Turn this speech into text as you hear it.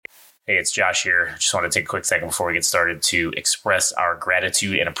Hey, it's Josh here. Just want to take a quick second before we get started to express our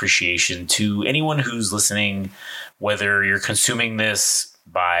gratitude and appreciation to anyone who's listening, whether you're consuming this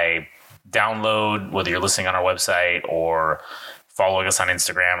by download, whether you're listening on our website or following us on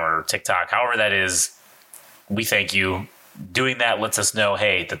Instagram or TikTok, however that is. We thank you. Doing that lets us know,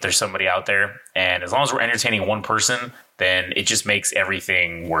 hey, that there's somebody out there. And as long as we're entertaining one person, then it just makes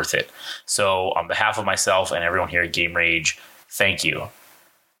everything worth it. So on behalf of myself and everyone here at Game Rage, thank you.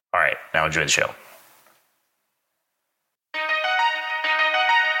 All right, now enjoy the show.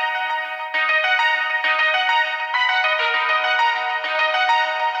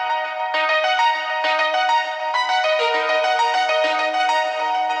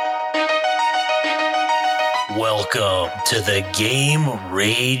 Welcome to the Game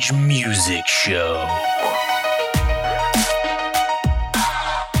Rage Music Show.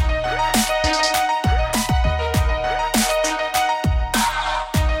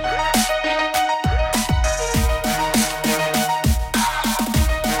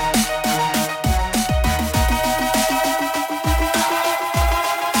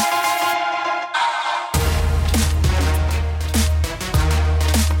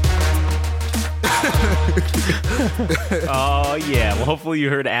 Oh, yeah. Well, hopefully you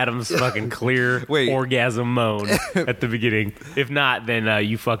heard Adam's fucking clear orgasm moan at the beginning. If not, then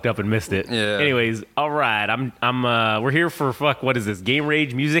you fucked up and missed it. Yeah. Anyways, all right. We're here for what is this? Game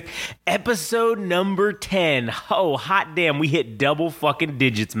Rage Music, episode number 10. Oh, hot damn. We hit double fucking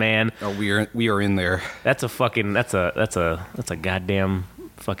digits, man. Oh, we are in there. That's a goddamn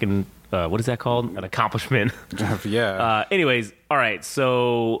fucking, what is that called? An accomplishment. Yeah. Anyways, all right.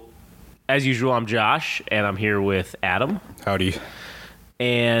 So, as usual, I'm Josh, and I'm here with Adam. Howdy.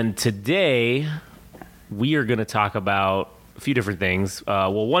 And today, we are going to talk about a few different things.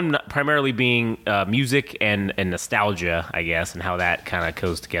 One primarily being music and nostalgia, I guess, and how that kind of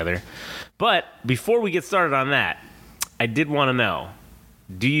goes together. But before we get started on that, I did want to know,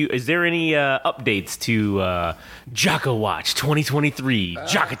 is there any updates to Joco-Watch 2023,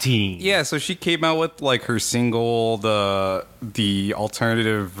 Jocatine? Yeah, so she came out with like her single, the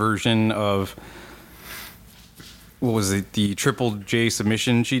alternative version of, what was it, the Triple J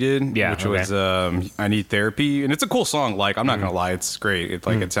submission she did? Yeah, which was I Need Therapy. And it's a cool song. Like, I'm not going to lie, it's great.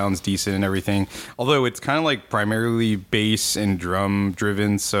 It sounds decent and everything. Although it's kind of like primarily bass and drum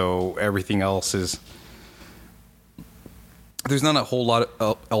driven, so everything else is... There's not a whole lot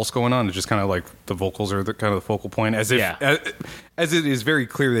else going on. It's just kind of like the vocals are the kind of the focal point, as it is very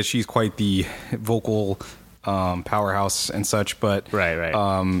clear that she's quite the vocal powerhouse and such. But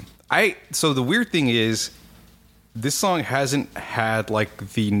right. So the weird thing is, this song hasn't had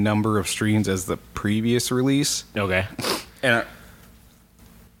like the number of streams as the previous release. Okay, and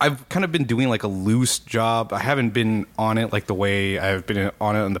I've kind of been doing like a loose job. I haven't been on it like the way I've been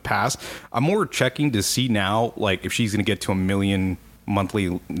on it in the past. I'm more checking to see now, like, if she's going to get to 1 million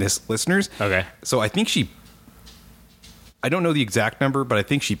monthly listeners. Okay. So I think I don't know the exact number, but I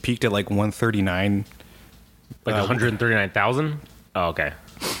think she peaked at like 139. Like 139,000? Oh, okay.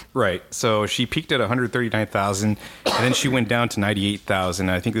 Right. So she peaked at 139,000, and then she went down to 98,000.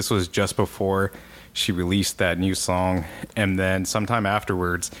 I think this was just before she released that new song, and then sometime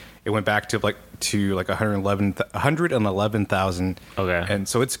afterwards it went back to 111,000. Okay. And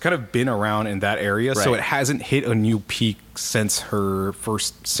so it's kind of been around in that area. Right. So it hasn't hit a new peak since her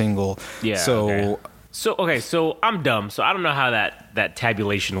first single. Yeah. So So I'm dumb, so I don't know how that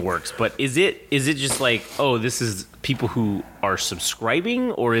tabulation works, but is it just like, oh, this is people who are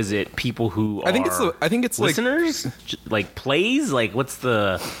subscribing, or is it people who I think it's listeners? Like plays? Like, what's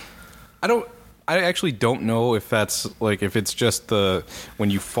the... I actually don't know if that's like, if it's just when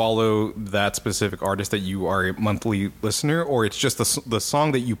you follow that specific artist that you are a monthly listener, or it's just the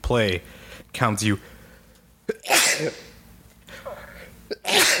song that you play counts you.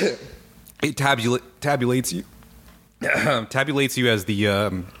 It tabulates you. Tabulates you as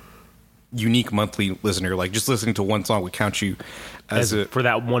the unique monthly listener. Like, just listening to one song would count you as for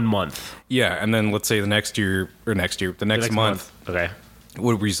that 1 month. Yeah, and then let's say the next month, okay,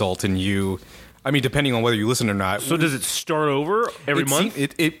 would result in you. I mean, depending on whether you listen or not. So does it start over every month?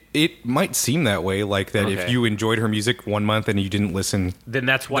 It might seem that way, like that. Okay. If you enjoyed her music 1 month and you didn't listen, then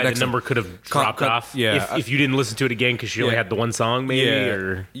that's why the number could have dropped off. Yeah, if you didn't listen to it again because she only had the one song,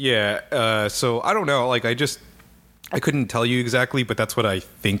 maybe. So I don't know. Like, I couldn't tell you exactly, but that's what I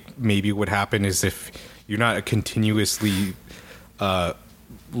think maybe would happen is if you're not a continuously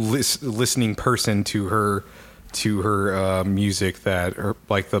listening person to her music, that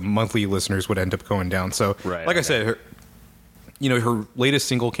like the monthly listeners would end up going down. So I said, her latest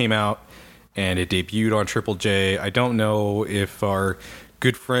single came out and it debuted on Triple J. I don't know if our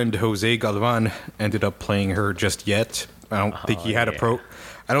good friend Jose Galvan ended up playing her just yet. I don't think he had I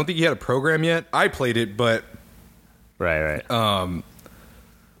don't think he had a program yet. I played it, but right.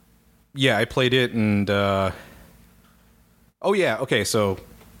 Yeah, I played it, and oh yeah, okay, so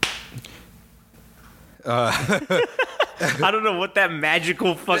I don't know what that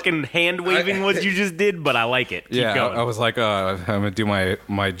magical fucking hand waving was you just did, but I like it. Keep going. I was like, I'm gonna do my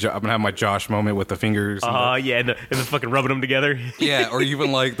I'm gonna have my Josh moment with the fingers. Yeah, and the fucking rubbing them together. Yeah, or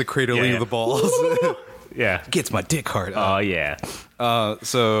even like the cradling of the balls. Yeah, gets my dick hard. Oh yeah.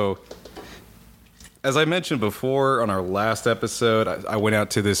 So, as I mentioned before on our last episode, I went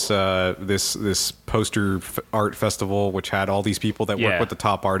out to this this poster art festival, which had all these people that work with the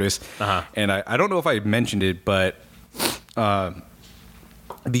top artists. And I don't know if I mentioned it, but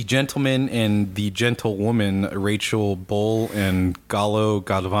the gentleman and the gentlewoman, Rachel Bull and Galo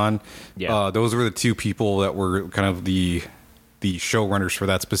Galvan, those were the two people that were kind of the showrunners for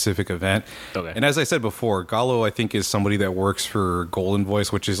that specific event. Okay. And as I said before, Gallo, I think, is somebody that works for Golden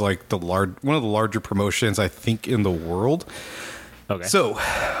Voice, which is like one of the larger promotions, I think, in the world. Okay. So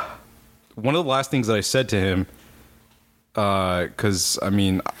one of the last things that I said to him, because I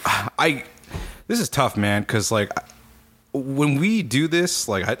mean, this is tough, man, because like when we do this,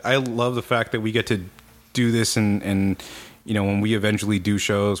 like I love the fact that we get to do this, and you know, when we eventually do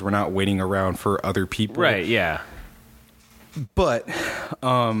shows, we're not waiting around for other people. Right, yeah. But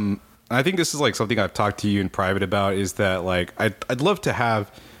I think this is like something I've talked to you in private about, is that like I'd love to have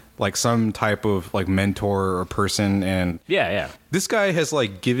like some type of like mentor or person, and this guy has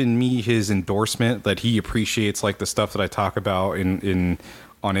like given me his endorsement that he appreciates like the stuff that I talk about in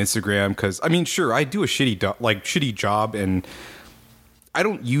on Instagram, because I mean, sure, I do a shitty job, and I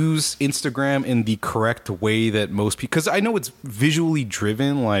don't use Instagram in the correct way that most people, because I know it's visually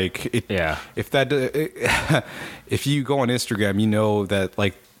driven. Like, if you go on Instagram, you know that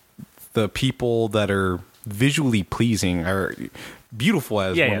like the people that are visually pleasing are beautiful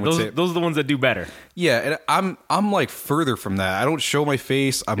as one would say. Those are the ones that do better. Yeah, and I'm like further from that. I don't show my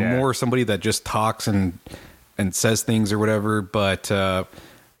face. I'm more somebody that just talks and says things or whatever. But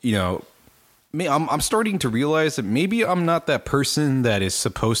you know, I'm starting to realize that maybe I'm not that person that is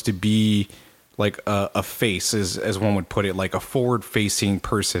supposed to be like a face, as one would put it, like a forward-facing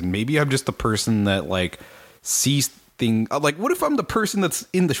person. Maybe I'm just the person that like sees things. Like, what if I'm the person that's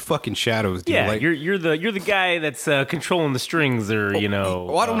in the fucking shadows, dude? Yeah, like, you're the guy that's controlling the strings, or you know.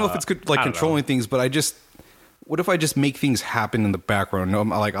 Well, I don't know if it's good, like controlling things, but what if I just make things happen in the background? No,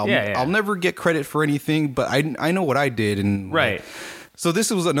 like I'll never get credit for anything, but I know what I did, and right. Like, so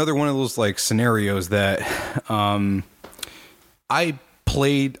this was another one of those like scenarios that I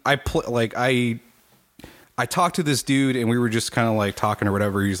talked to this dude, and we were just kind of like talking or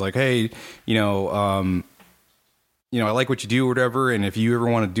whatever. He's like, hey, you know, I like what you do or whatever, and if you ever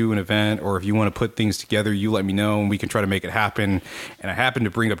want to do an event or if you want to put things together, you let me know and we can try to make it happen. And I happened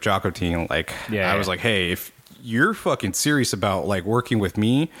to bring up Joco-Team. Like, I was like, hey, if you're fucking serious about like working with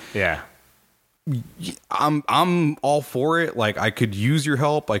me, I'm all for it. Like, I could use your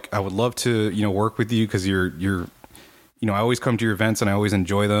help. Like, I would love to, you know, work with you, because you're, you know, I always come to your events and I always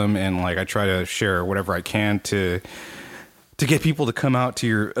enjoy them, and like I try to share whatever I can to get people to come out to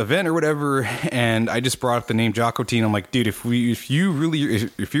your event or whatever. And I just brought up the name Joco-Team. I'm like, dude, if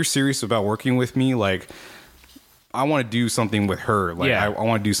you're serious about working with me, like, I want to do something with her. Like, I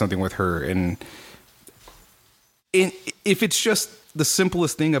want to do something with her. And if it's just the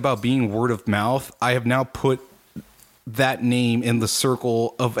simplest thing about being word of mouth, I have now put that name in the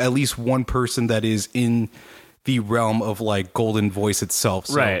circle of at least one person that is in the realm of like Golden Voice itself.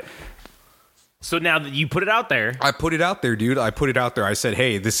 So, right. So now that you put it out there, I put it out there, dude. I put it out there. I said,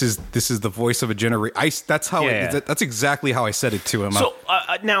 "Hey, this is the voice of a generation." That's exactly how I said it to him. So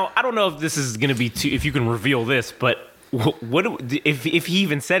now I don't know if this is going to be if you can reveal this, but what if he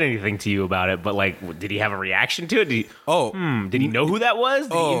even said anything to you about it? But like, did he have a reaction to it? Did he know who that was?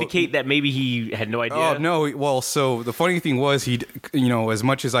 Did he indicate that maybe he had no idea? Oh no. Well, so the funny thing was, he, you know, as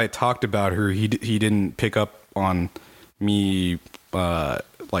much as I talked about her, he didn't pick up on me.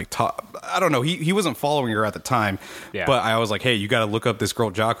 I don't know. He wasn't following her at the time, but I was like, hey, you got to look up this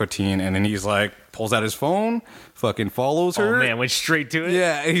girl Joco-Team, and then he's like, pulls out his phone, fucking follows her. Oh man, went straight to it.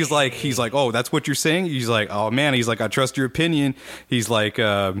 Yeah, he's like, oh, that's what you're saying. He's like, oh man, he's like, I trust your opinion. He's like,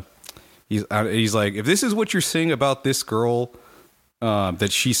 he's like, if this is what you're saying about this girl,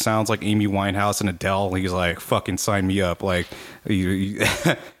 that she sounds like Amy Winehouse and Adele, he's like, fucking sign me up. Like, he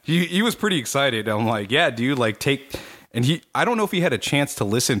was pretty excited. I'm like, yeah, dude, like take. And I don't know if he had a chance to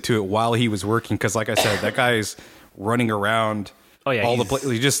listen to it while he was working, because, like I said, that guy's running around. Oh yeah, all the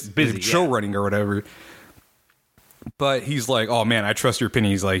places, just busy, show running or whatever. But he's like, oh man, I trust your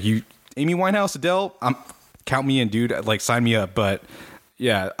opinion. He's like, you, Amy Winehouse, Adele, count me in, dude. Like, sign me up. But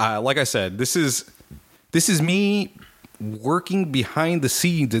yeah, like I said, this is me working behind the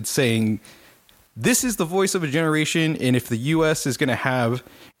scenes and saying, this is the voice of a generation. And if the U.S. is going to have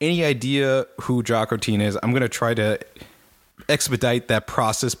any idea who Joco-Teen is, I'm going to try to expedite that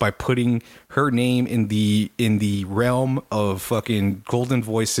process by putting her name in the realm of fucking golden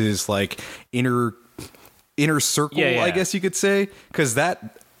voices, like inner circle, I guess you could say, because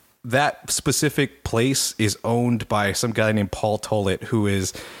that specific place is owned by some guy named Paul Tollett, who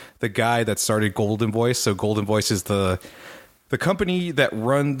is the guy that started Golden Voice. So Golden Voice is the company that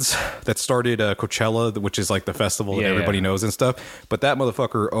started Coachella, which is like the festival that everybody knows and stuff. But that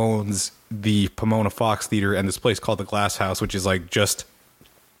motherfucker owns the Pomona Fox Theater and this place called the Glass House, which is like just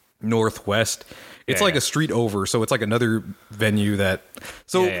northwest. It's like a street over, so it's like another venue that.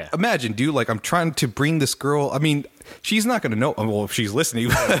 So imagine, dude, like I'm trying to bring this girl. I mean, she's not going to know. Well, if she's listening,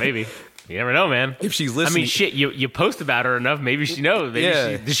 maybe. You never know, man. If she's listening. I mean, shit, you post about her enough, maybe she knows.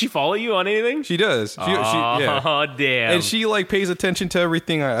 Maybe does she follow you on anything? She does. Oh, damn. And she, like, pays attention to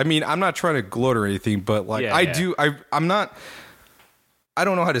everything. I mean, I'm not trying to gloat or anything, but, like, I'm not... I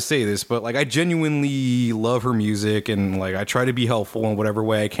don't know how to say this, but, like, I genuinely love her music, and, like, I try to be helpful in whatever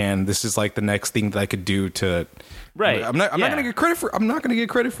way I can. This is, like, the next thing that I could do to... Right. I'm not going to get credit for... I'm not going to get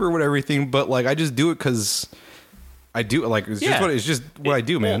credit for everything, but, like, I just do it because... I do, like, it's just what I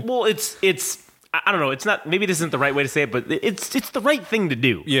do, man. Well, it's I don't know, it's not, maybe this isn't the right way to say it, but it's the right thing to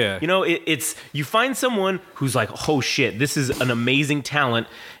do. Yeah. You know, it's you find someone who's like, oh shit, this is an amazing talent,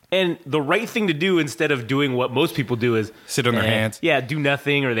 and the right thing to do instead of doing what most people do is sit on their hands. Yeah, do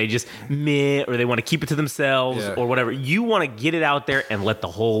nothing, or they just meh, or they want to keep it to themselves or whatever. You want to get it out there and let the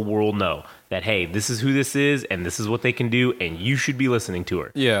whole world know that, hey, this is who this is and this is what they can do, and you should be listening to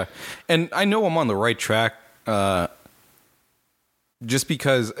her. Yeah. And I know I'm on the right track. Just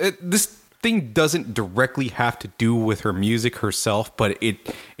because this thing doesn't directly have to do with her music herself, but it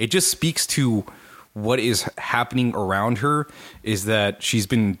just speaks to what is happening around her. Is that she's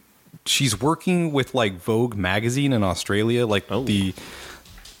working with like Vogue magazine in Australia, like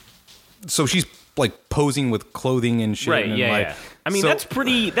so she's like posing with clothing and shit. Right. And yeah. like, yeah. I mean, that's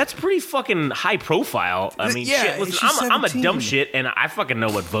pretty fucking high profile. I mean, shit, listen, I'm a dumb shit, and I fucking know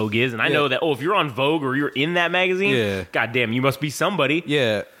what Vogue is, and I know that, if you're on Vogue or you're in that magazine, goddamn, you must be somebody.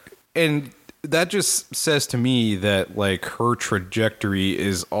 Yeah. And that just says to me that, like, her trajectory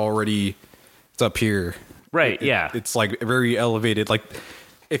is already, it's up here. Right, yeah. It's, like, very elevated. Like,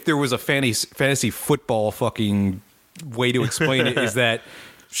 if there was a fantasy football fucking way to explain it, is that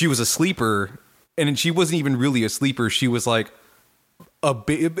she was a sleeper, and she wasn't even really a sleeper. She was, like,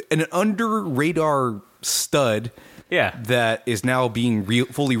 an under radar stud that is now being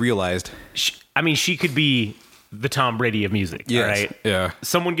fully realized. She could be the Tom Brady of music. Yes. Right? Yeah.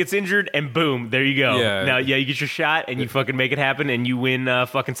 Someone gets injured and boom, there you go. Yeah. Now, you get your shot and you fucking make it happen and you win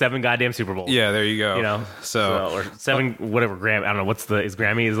fucking 7 goddamn Super Bowls. Yeah, there you go. You know, or 7 whatever Grammy. I don't know is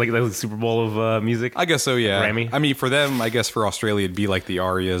Grammy is like the Super Bowl of music. I guess so. Yeah. Grammy. I mean, for them, I guess for Australia it'd be like the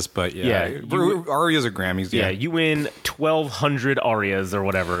Arias, but Arias or Grammys. Yeah, you win 1,200 Arias or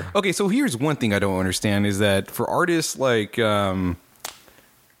whatever. Okay, so here's one thing I don't understand is that for artists like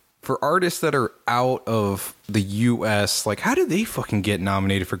for artists that are out of the U.S., like, how do they fucking get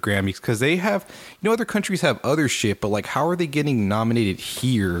nominated for Grammys? Because they have, other countries have other shit, but, like, how are they getting nominated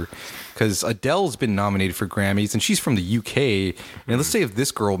here? Because Adele's been nominated for Grammys, and she's from the U.K. And let's say if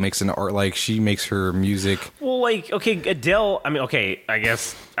this girl makes an art, like, she makes her music. Well, like, okay, Adele, I mean, okay, I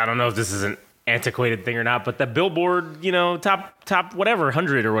guess, I don't know if this is an antiquated thing or not, but the Billboard, top whatever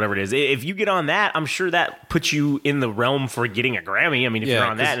 100 or whatever it is, if you get on that, I'm sure that puts you in the realm for getting a Grammy. I mean, if you're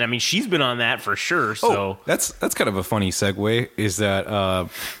on that, and I mean, she's been on that for sure. So that's kind of a funny segue. Is that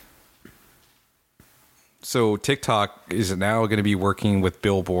so TikTok is now going to be working with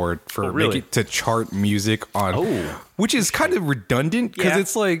Billboard for to chart music on, which is kind of redundant because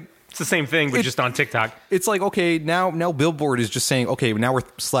it's like. It's the same thing, but just on TikTok. It's like, okay, now Billboard is just saying, okay, now we're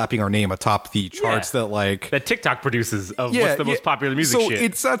slapping our name atop the charts that TikTok produces of what's the most popular music shit.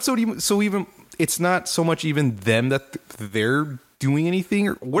 It's not it's not so much even them that they're doing anything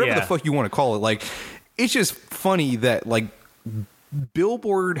or whatever the fuck you want to call it. Like, it's just funny that, like,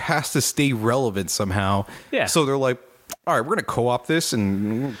 Billboard has to stay relevant somehow. Yeah. So they're like, all right, we're going to co-op this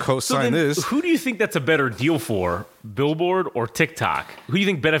and co-sign this. Who do you think that's a better deal for, Billboard or TikTok? Who do you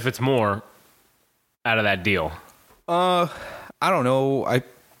think benefits more out of that deal? I don't know.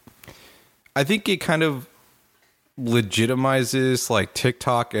 I think it kind of legitimizes like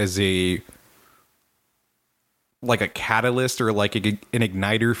TikTok as a catalyst or like an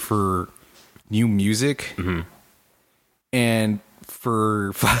igniter for new music. Mm-hmm. And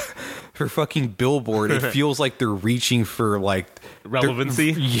for fucking Billboard, it feels like they're reaching for like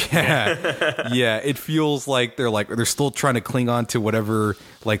Relevancy. Yeah. It feels like they're still trying to cling on to whatever,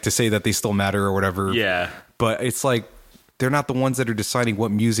 like to say that they still matter or whatever. Yeah. But it's like they're not the ones that are deciding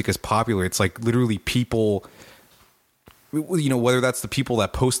what music is popular. It's like literally people, you know, whether that's the people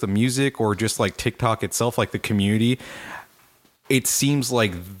that post the music or just like TikTok itself, like the community. It seems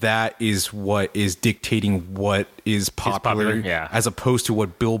like that is what is dictating what is popular, yeah. as opposed to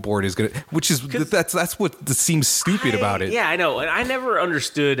what Billboard is going to, which is that's what seems stupid about it. Yeah, I know. And I never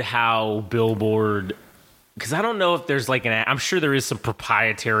understood how Billboard, because I don't know if there's like I'm sure there is some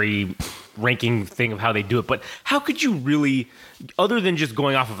proprietary ranking thing of how they do it, but how could you really, other than just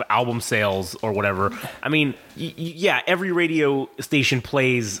going off of album sales or whatever, I mean, yeah, every radio station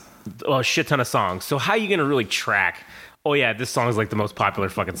plays a shit ton of songs. So how are you going to really track, oh yeah, this song is like the most popular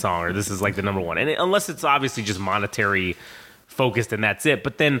fucking song, or this is like the number one? And unless it's obviously just monetary focused and that's it.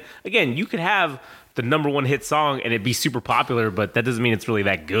 But then again, you could have the number one hit song and it be super popular, but that doesn't mean it's really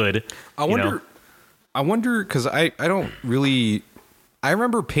that good. I wonder because I don't really. I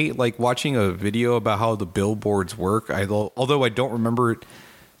remember like watching a video about how the billboards work. Although I don't remember it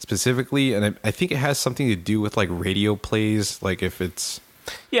specifically, and I think it has something to do with like radio plays, like if it's.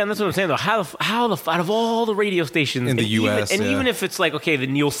 Yeah, and that's what I'm saying, though. How out of all the radio stations in the U.S., even if it's like, okay, the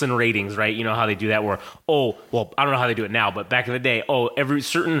Nielsen ratings, right? You know how they do that where, oh, well, I don't know how they do it now, but back in the day, every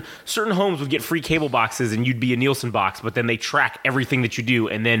certain homes would get free cable boxes and you'd be a Nielsen box, but then they track everything that you do,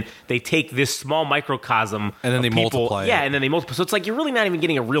 and then they take this small microcosm and then they multiply. Yeah, and then they multiply. So it's like you're really not even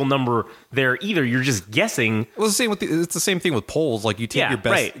getting a real number there either. You're just guessing. Well, it's the same thing with polls. Like you take your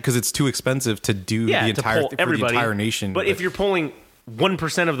best because it's too expensive to do the entire nation. But if you're polling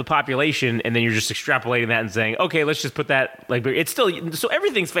 1% of the population, and then you're just extrapolating that and saying, okay, let's just put that, like, it's still, so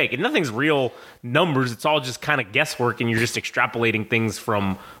everything's fake and nothing's real numbers. It's all just kind of guesswork, and you're just extrapolating things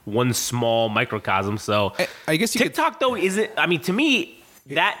from one small microcosm. So I guess TikTok though isn't, I mean, to me,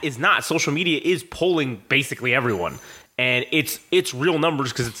 that is not, social media is polling basically everyone. And it's real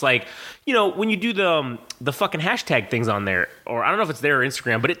numbers, because it's like, you know, when you do the fucking hashtag things on there, or I don't know if it's there or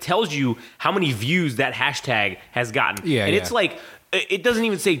Instagram, but it tells you how many views that hashtag has gotten. Yeah, and it's like, it doesn't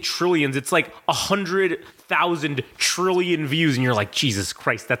even say trillions. It's like 100,000 trillion views. And you're like, Jesus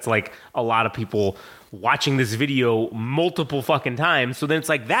Christ, that's like a lot of people watching this video multiple fucking times. So then it's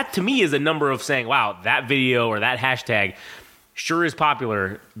like, that to me is a number of saying, wow, that video or that hashtag sure is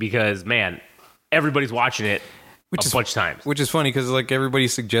popular, because, man, everybody's watching it a bunch of times. Which is funny, because like everybody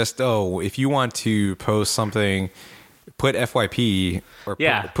suggests, if you want to post something, put FYP or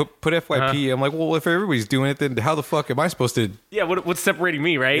put FYP. Uh-huh. I'm like, well, if everybody's doing it, then how the fuck am I supposed to? Yeah, what's separating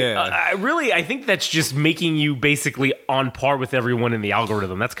me, right? Yeah. I think that's just making you basically on par with everyone in the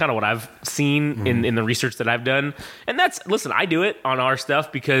algorithm. That's kind of what I've seen in the research that I've done. And listen, I do it on our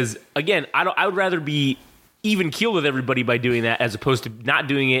stuff because, again, I would rather be even keel with everybody by doing that, as opposed to not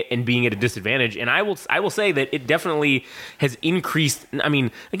doing it and being at a disadvantage. And I will say that it definitely has increased. I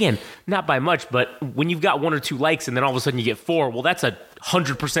mean, again, not by much, but when you've got 1 or 2 likes and then all of a sudden you get 4, well, that's a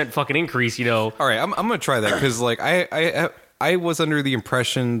 100% fucking increase, you know. All right, I'm gonna try that, because like I was under the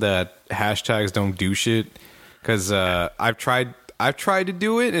impression that hashtags don't do shit, because I've tried to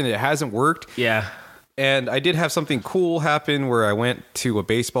do it and it hasn't worked. Yeah. And I did have something cool happen where I went to a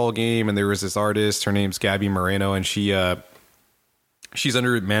baseball game, and there was this artist. Her name's Gabby Moreno, and she's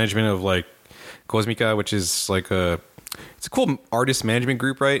under management of like Cosmica, which is like it's a cool artist management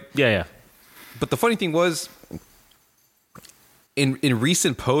group, right? Yeah. But the funny thing was, in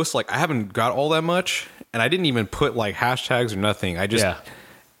recent posts, like I haven't got all that much, and I didn't even put like hashtags or nothing.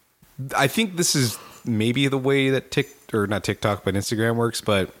 I think this is maybe the way that not TikTok, but Instagram works,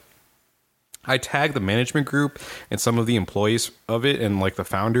 but I tagged the management group and some of the employees of it and like the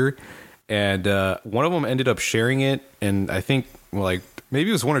founder, and one of them ended up sharing it, and I think like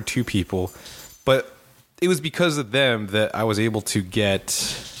maybe it was 1 or 2 people, but it was because of them that I was able to get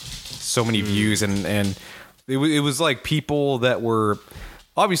so many views, and it was like people that were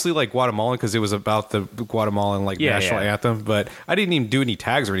obviously like Guatemalan, because it was about the Guatemalan like national anthem, but I didn't even do any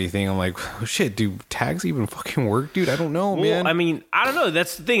tags or anything. I'm like, oh, shit, do tags even fucking work, dude? I don't know, man. I mean, I don't know.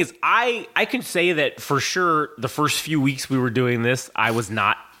 That's the thing, is I can say that for sure the first few weeks we were doing this, I was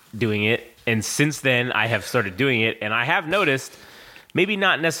not doing it. And since then I have started doing it, and I have noticed maybe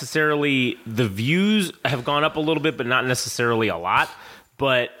not necessarily the views have gone up a little bit, but not necessarily a lot,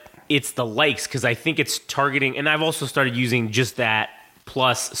 but it's the likes, because I think it's targeting. And I've also started using just that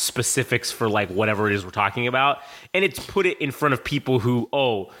plus specifics for like whatever it is we're talking about, and it's put it in front of people who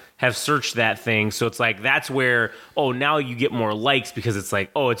have searched that thing. So it's like, that's where now you get more likes, because it's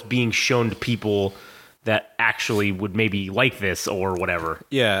like, it's being shown to people that actually would maybe like this or whatever.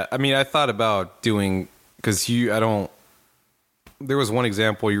 Yeah, I mean, I thought about doing, because there was one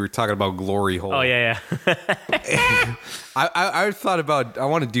example you were talking about glory hole. Oh yeah. I thought about, I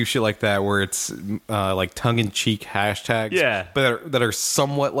want to do shit like that where it's like tongue-in-cheek hashtags, Yeah. but that are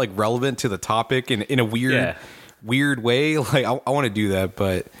somewhat like relevant to the topic in a weird way. Like I want to do that,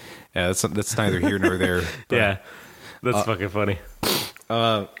 but yeah, that's neither here nor there. But, Yeah, that's fucking funny.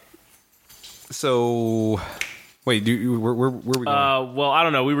 So, wait, where we going? Well, I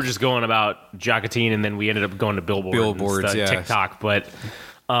don't know. We were just going about Joco-Watch, and then we ended up going to Billboards, and stuff, yeah. TikTok. But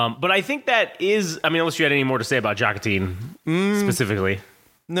I think that is. I mean, unless you had any more to say about Joco-Watch specifically.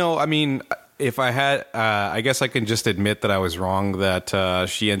 No, I mean, if I had, I guess I can just admit that I was wrong, that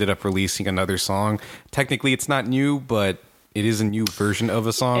she ended up releasing another song. Technically, it's not new, but it is a new version of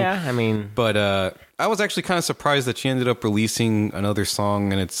a song. Yeah, I mean. But I was actually kind of surprised that she ended up releasing another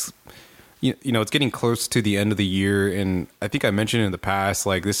song, and it's, you know, it's getting close to the end of the year, and I think I mentioned in the past,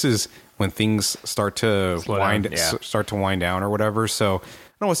 like, this is when things start to start to wind down or whatever. So I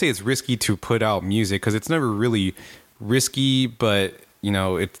don't want to say it's risky to put out music, because it's never really risky, but you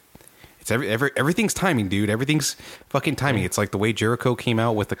know, it's everything's timing, dude. Everything's fucking timing. It's like the way Jericho came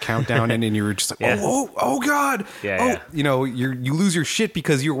out with the countdown, and then you were just like, oh god, you know, you lose your shit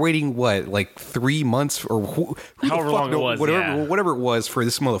because you're waiting like 3 months or who however the fuck long it was, whatever it was for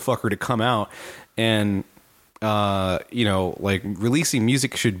this motherfucker to come out. And you know, like, releasing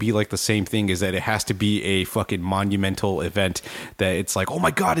music should be like the same thing, is that it has to be a fucking monumental event, that it's like, oh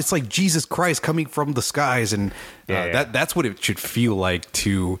my god, it's like Jesus Christ coming from the skies, and that's what it should feel like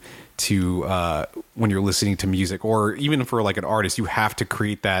to when you're listening to music, or even for like an artist, you have to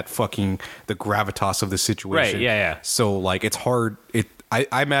create that fucking the gravitas of the situation. Right, yeah. So like, it's hard.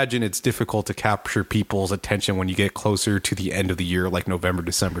 I imagine it's difficult to capture people's attention when you get closer to the end of the year, like November,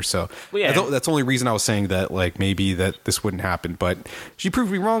 December. So that's the only reason I was saying that, like, maybe that this wouldn't happen. But she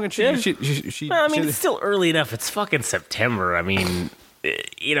proved me wrong, and she well, I mean, it's still early enough. It's fucking September. I mean,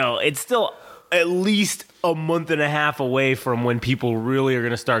 you know, it's still at least a month and a half away from when people really are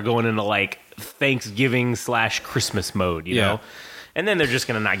going to start going into like Thanksgiving / Christmas mode, you know? And then they're just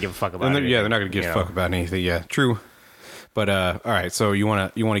going to not give a fuck about it. Yeah, they're not going to give a fuck about anything. Yeah, true. But all right, so you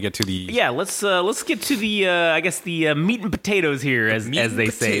want to get to the let's get to the I guess the meat and potatoes here, as they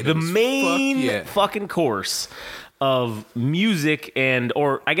say, the main fucking course of music,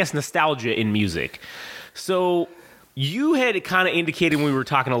 or I guess nostalgia in music. So you had kind of indicated when we were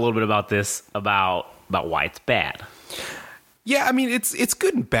talking a little bit about this about why it's bad. Yeah, I mean, it's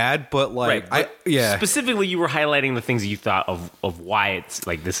good and bad, but like, right, specifically, you were highlighting the things you thought of why it's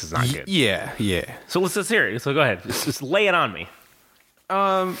like, this is not good. Yeah. So let's hear it. So go ahead, just lay it on me.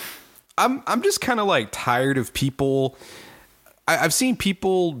 I'm just kind of like tired of people. I've seen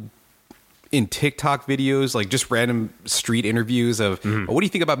people in TikTok videos, like just random street interviews of, oh, what do you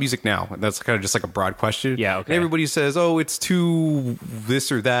think about music now? And that's kind of just like a broad question. Yeah, okay. And everybody says, oh, it's too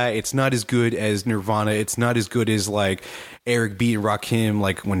this or that. It's not as good as Nirvana. It's not as good as like Eric B. and Rakim,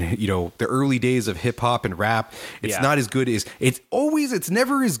 like when, you know, the early days of hip hop and rap. It's not as good as, it's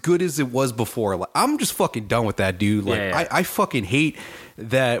never as good as it was before. Like, I'm just fucking done with that, dude. Like, I fucking hate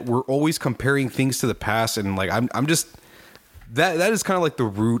that we're always comparing things to the past, and like, I'm just, that is kind of like the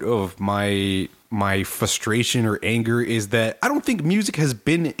root of my frustration or anger, is that I don't think music has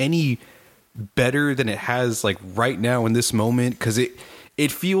been any better than it has like right now in this moment, because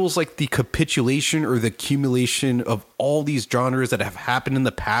it feels like the capitulation or the accumulation of all these genres that have happened in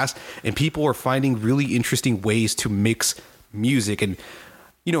the past, and people are finding really interesting ways to mix music. And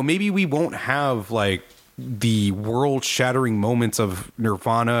you know, maybe we won't have like the world shattering moments of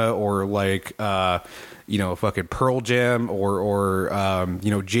Nirvana, or like you know, fucking Pearl Jam, or you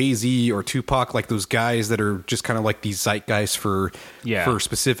know, Jay-Z or Tupac, like those guys that are just kind of like these zeitgeists for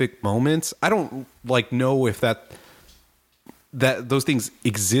specific moments. I don't like know if that those things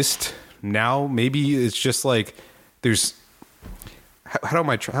exist now. Maybe it's just like there's how am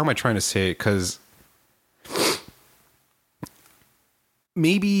I trying to say it? Because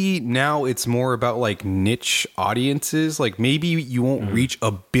maybe now it's more about like niche audiences. Like maybe you won't reach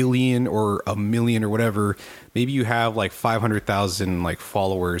 1 billion or 1 million or whatever. Maybe you have like 500,000 like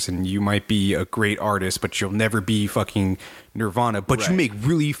followers, and you might be a great artist, but you'll never be fucking Nirvana. But you make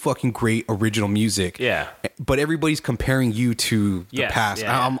really fucking great original music. Yeah. But everybody's comparing you to the past.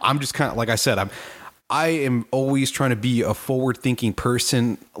 Yeah. I'm just kind of, like I said, I am always trying to be a forward thinking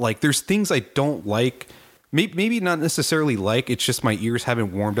person. Like, there's things I don't like. Maybe not necessarily like, it's just my ears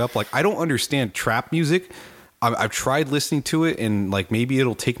haven't warmed up. Like, I don't understand trap music. I've tried listening to it, and like maybe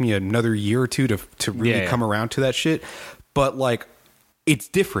it'll take me another year or two to really come around to that shit. But like, it's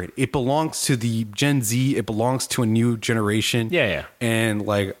different. It belongs to the Gen Z. It belongs to a new generation. Yeah. And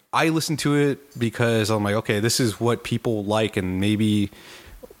like, I listen to it because I'm like, okay, this is what people like, and maybe,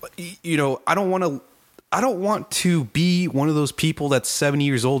 you know, I don't want to be one of those people that's 70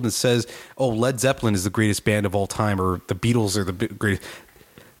 years old and says, "Oh, Led Zeppelin is the greatest band of all time," or "The Beatles are the greatest."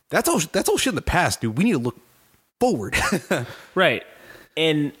 That's all shit in the past, dude. We need to look forward. Right.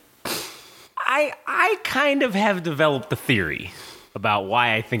 And I kind of have developed a theory about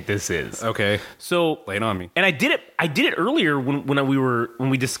why I think this is. Okay. So lay it on me. And I did it earlier when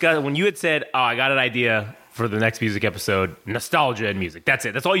we discussed, when you had said, "Oh, I got an idea for the next music episode, nostalgia and music." That's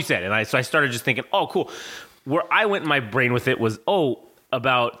it. That's all you said. And so I started just thinking, "Oh, cool." Where I went in my brain with it was,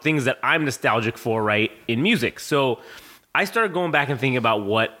 about things that I'm nostalgic for, right, in music. So I started going back and thinking about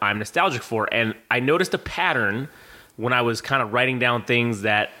what I'm nostalgic for, and I noticed a pattern when I was kind of writing down things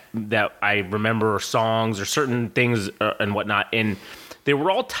that I remember, or songs or certain things and whatnot, and they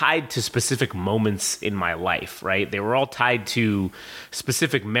were all tied to specific moments in my life, right? They were all tied to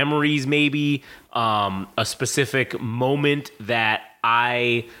specific memories, maybe a specific moment that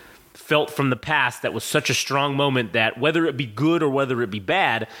I felt from the past that was such a strong moment that whether it be good or whether it be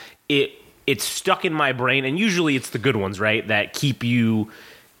bad, it's stuck in my brain, and usually it's the good ones, right, that keep you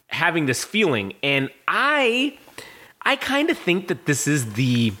having this feeling. And I kind of think that this is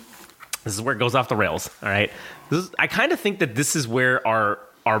where it goes off the rails. All right, I kind of think that this is where our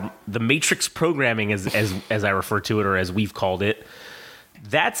the Matrix programming, as I refer to it, or as we've called it,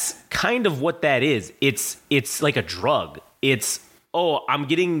 that's kind of what that is. It's like a drug. It's, I'm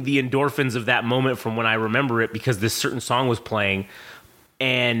getting the endorphins of that moment from when I remember it because this certain song was playing,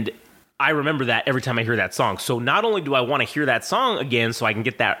 and I remember that every time I hear that song. So not only do I want to hear that song again so I can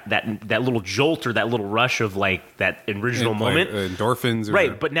get that little jolt or that little rush of like that original moment. Like, endorphins.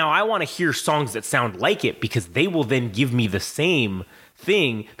 Right, but now I want to hear songs that sound like it because they will then give me the same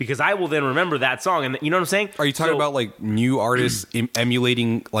thing because I will then remember that song. And you know what I'm saying? Are you talking about like new artists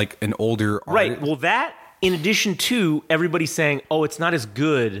emulating like an older artist? Right, well that, in addition to everybody saying, it's not as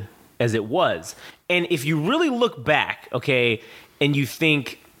good as it was. And if you really look back, okay, and you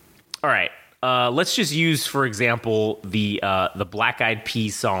think, all right, let's just use, for example, the Black Eyed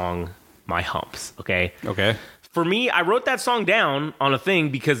Peas song, My Humps, okay? Okay. For me, I wrote that song down on a thing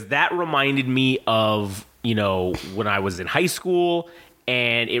because that reminded me of, when I was in high school,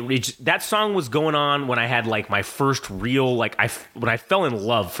 and that song was going on when I had like my first real, like when I fell in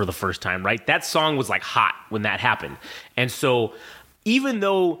love for the first time, right? That song was like hot when that happened. And so even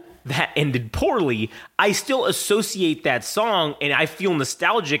though that ended poorly, I still associate that song, and I feel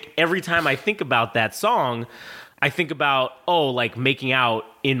nostalgic every time I think about that song. I think about, like making out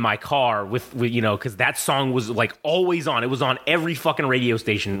in my car with because that song was like always on. It was on every fucking radio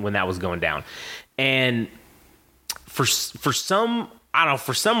station when that was going down. And for some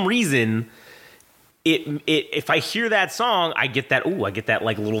reason, if I hear that song, I get that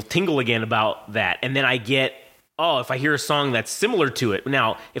like little tingle again about that. And then I get, if I hear a song that's similar to it.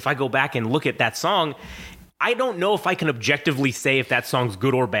 Now, if I go back and look at that song, I don't know if I can objectively say if that song's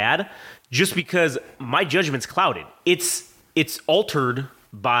good or bad, just because my judgment's clouded. It's altered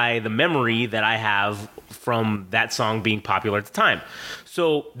by the memory that I have from that song being popular at the time.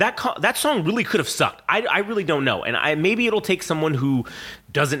 So that song really could have sucked. I really don't know. And maybe it'll take someone who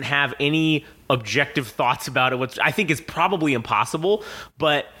doesn't have any objective thoughts about it, which I think is probably impossible.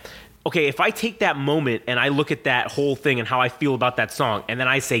 But okay, if I take that moment and I look at that whole thing and how I feel about that song, and then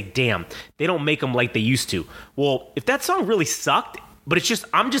I say, damn, they don't make them like they used to. Well, if that song really sucked, but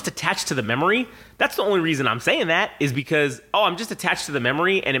I'm just attached to the memory, that's the only reason I'm saying that, is because, I'm just attached to the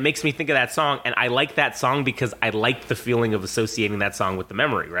memory, and it makes me think of that song, and I like that song because I like the feeling of associating that song with the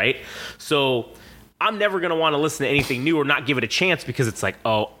memory, right? So I'm never going to want to listen to anything new or not give it a chance because it's like,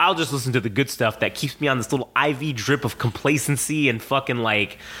 I'll just listen to the good stuff that keeps me on this little IV drip of complacency and fucking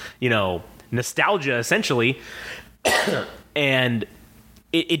like, nostalgia, essentially. And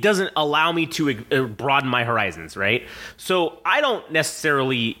it doesn't allow me to broaden my horizons, right? So I'm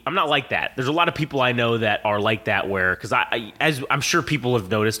not like that. There's a lot of people I know that are like that where, because as I'm sure people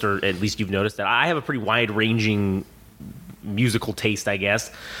have noticed, or at least you've noticed, that I have a pretty wide-ranging musical taste, I guess.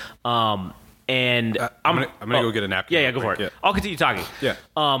 And I'm gonna go get a napkin. Yeah, go for it. Yeah. I'll continue talking. Yeah.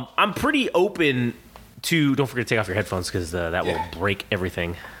 I'm pretty open to. Don't forget to take off your headphones because that will break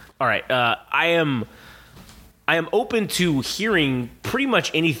everything. All right. I am open to hearing pretty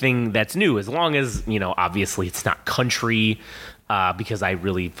much anything that's new, as long as obviously it's not country. Because I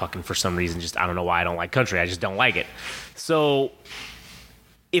really fucking, for some reason, I don't know why I don't like country. I just don't like it. So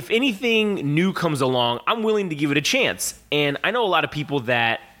if anything new comes along, I'm willing to give it a chance. And I know a lot of people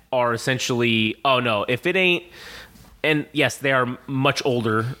that are essentially, if it ain't and yes, they are much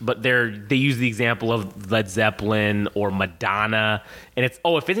older, but they use the example of Led Zeppelin or Madonna, and it's,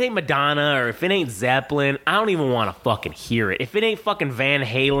 if it ain't Madonna or if it ain't Zeppelin, I don't even want to fucking hear it. If it ain't fucking Van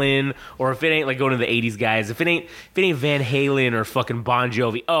Halen, or if it ain't, like, going to the 80s guys, if it ain't Van Halen or fucking Bon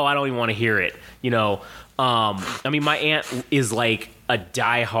Jovi, I don't even want to hear it. I mean, my aunt is like a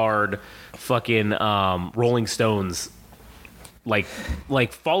diehard fucking Rolling Stones. Like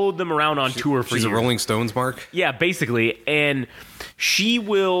followed them around on tour for years. She's a Rolling Stones mark? Yeah, basically. And she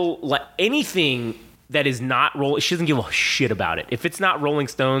will, like, anything that is not Rolling, she doesn't give a shit about it. If it's not Rolling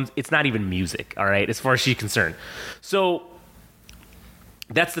Stones, it's not even music, all right, as far as she's concerned. So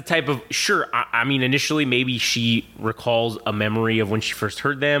that's the type of, sure, I mean, initially maybe she recalls a memory of when she first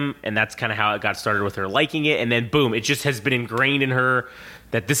heard them, and that's kind of how it got started with her liking it, and then boom, it just has been ingrained in her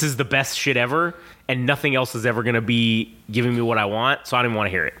that this is the best shit ever, and nothing else is ever going to be giving me what I want, so I don't even want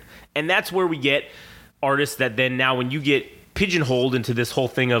to hear it. And that's where we get artists that then now when you get pigeonholed into this whole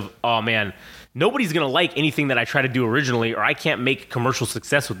thing of, oh man, nobody's going to like anything that I try to do originally, or I can't make commercial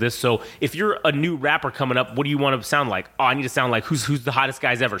success with this. So if you're a new rapper coming up, what do you want to sound like? Oh, I need to sound like who's the hottest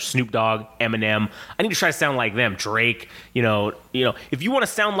guys ever? Snoop Dogg, Eminem. I need to try to sound like them. Drake. You know. If you want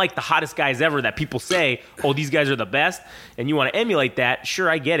to sound like the hottest guys ever that people say, oh, these guys are the best, and you want to emulate that, sure,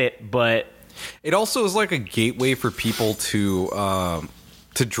 I get it, but it also is like a gateway for people to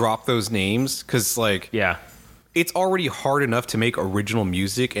drop those names, because yeah. It's already hard enough to make original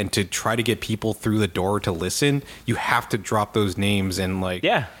music, and to try to get people through the door to listen, you have to drop those names. And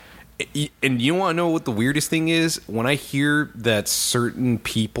yeah. And you want to know what the weirdest thing is? When I hear that certain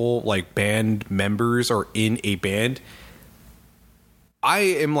people, like band members, are in a band, I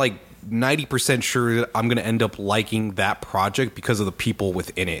am like 90% sure that I'm going to end up liking that project because of the people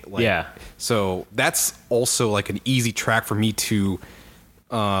within it. Yeah. So that's also like an easy track for me to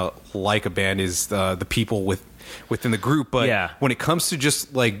like a band, is the people within the group. But when it comes to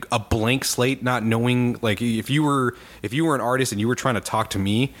just like a blank slate, not knowing, like if you were an artist and you were trying to talk to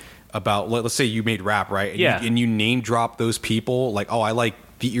me about, let's say you made rap, right? And you name drop those people, like, oh, I like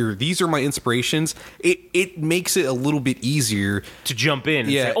these are my inspirations. It makes it a little bit easier to jump in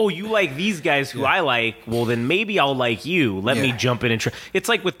and say, oh, you like these guys who I like, well then maybe I'll like you. Let me jump in and try. It's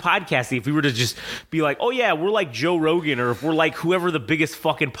like with podcasting, if we were to just be like, oh yeah, we're like Joe Rogan, or if we're like whoever the biggest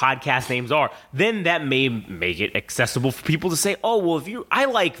fucking podcast names are, then that may make it accessible for people to say, oh well, I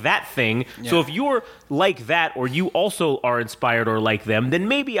like that thing, so if you're like that, or you also are inspired or like them, then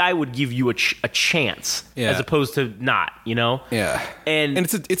maybe I would give you a chance, as opposed to not,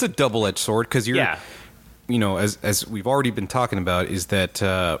 and it's a double-edged sword, because you're as we've already been talking about, is that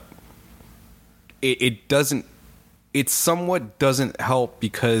it somewhat doesn't help,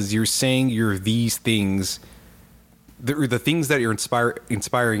 because you're saying you're these things, the things that you're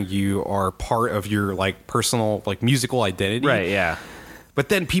inspiring you are part of your like personal, like musical identity, right? Yeah. But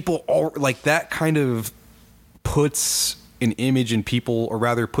then people all like that kind of puts an image in people, or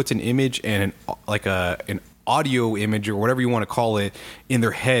rather puts an image and an audio image, or whatever you want to call it, in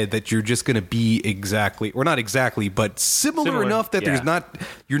their head, that you're just going to be exactly, or not exactly, but similar enough that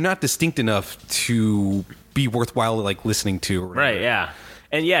you're not distinct enough to be worthwhile like listening to. Right. Yeah.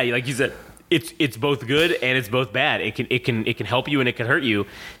 And yeah, like you said, it's both good and it's both bad. It can help you and it can hurt you.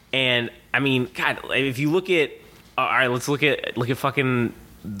 And I mean, God, if you look at, all right, let's look at fucking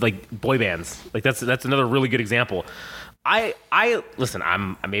like boy bands. Like that's another really good example. I listen,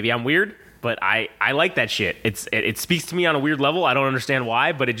 I'm weird, but I like that shit. It speaks to me on a weird level. I don't understand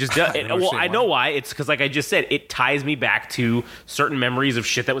why, but it just does. I know why. It's because, like I just said, it ties me back to certain memories of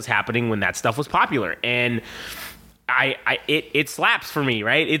shit that was happening when that stuff was popular, and it slaps for me,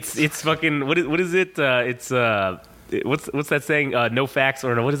 right? It's fucking what is it? What's that saying? No facts,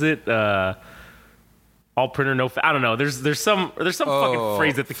 or no, what is it? All printer, no. I don't know. There's some fucking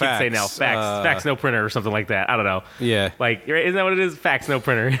phrase that the kids say now. Facts, no printer, or something like that. I don't know. Yeah. Like, isn't that what it is? Facts, no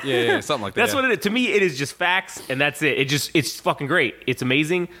printer. Yeah, something like that. That's what it is. To me, it is just facts, and that's it. It's fucking great. It's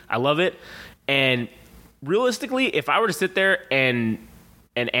amazing. I love it. And realistically, if I were to sit there and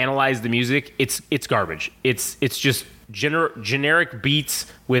analyze the music, it's garbage. It's just generic beats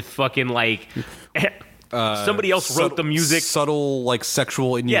with fucking like. Somebody else wrote the music. Subtle, like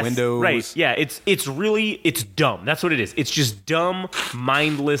sexual innuendos. Yes, right. Yeah, it's dumb. That's what it is. It's just dumb,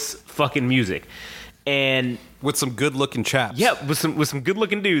 mindless fucking music. And with some good-looking chaps. Yeah, with some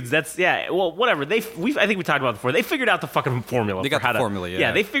good-looking dudes. That's well, whatever. I think we talked about it before. They figured out the fucking formula. They got the formula. Yeah.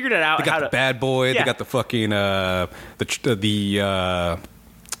 Yeah, they figured it out. They got the bad boy. Yeah. They got the fucking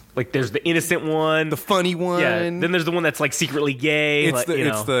like there's the innocent one, the funny one. Yeah. Then there's the one that's like secretly gay.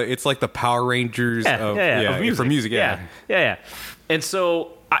 It's like the Power Rangers of music. For music. Yeah. And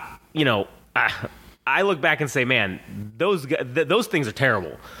so I I look back and say, man, those things are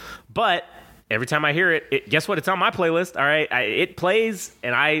terrible. But every time I hear it, guess what? It's on my playlist. All right, it plays,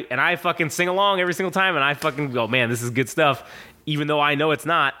 and I fucking sing along every single time, and I fucking go, man, this is good stuff, even though I know it's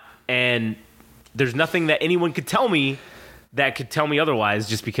not. And there's nothing that anyone could tell me that could tell me otherwise,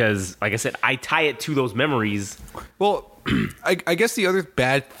 just because, like I said, I tie it to those memories. Well, I guess the other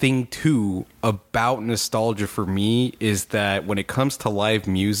bad thing too about nostalgia for me is that when it comes to live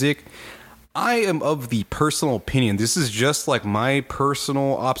music, I am of the personal opinion, this is just like my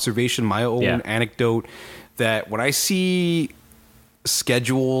personal observation, my own anecdote, that when I see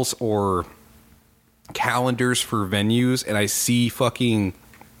schedules or calendars for venues and I see fucking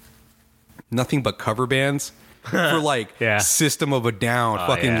nothing but cover bands for like System of a Down,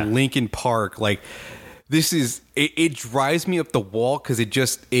 fucking Linkin Park, like this is it drives me up the wall because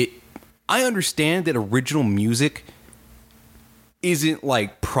I understand that original music isn't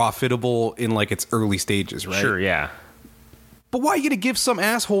like profitable in like its early stages, right? Sure, yeah. But why are you gonna give some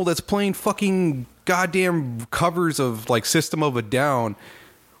asshole that's playing fucking goddamn covers of like System of a Down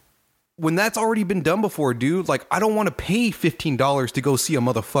when that's already been done before, dude? Like, I don't want to pay $15 to go see a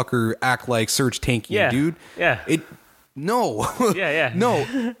motherfucker act like Serge Tankian, dude. Yeah. No. Yeah. No.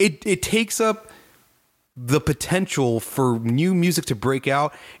 It takes up the potential for new music to break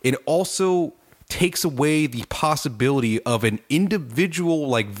out. It also takes away the possibility of an individual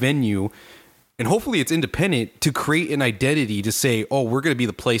like venue, and hopefully it's independent, to create an identity to say, oh, we're going to be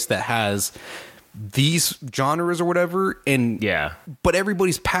the place that has these genres or whatever. And but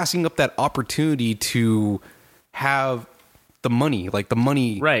everybody's passing up that opportunity to have the money,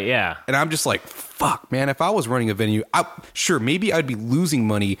 right? Yeah. And I'm just like, fuck, man, if I was running a venue, sure, maybe I'd be losing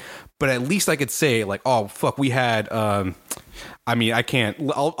money, but at least I could say like, oh fuck, we had I'll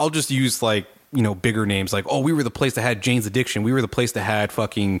just use like, you know, bigger names like, oh, we were the place that had Jane's Addiction. We were the place that had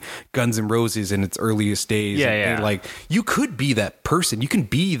fucking Guns N' Roses in its earliest days. And like, you could be that person. You can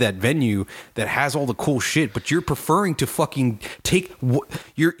be that venue that has all the cool shit, but you're preferring to fucking take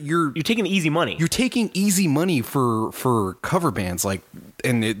you're taking easy money. You're taking easy money for cover bands, like,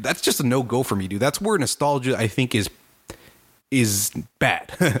 and that's just a no-go for me, dude. That's where nostalgia, I think, is bad.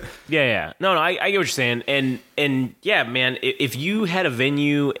 Yeah. No, I get what you're saying. And yeah, man, if you had a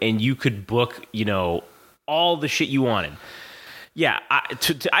venue and you could book, you know, all the shit you wanted. Yeah,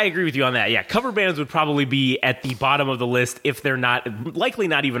 I agree with you on that. Yeah, cover bands would probably be at the bottom of the list if they're likely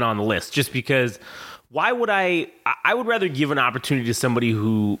not even on the list, just because why would I would rather give an opportunity to somebody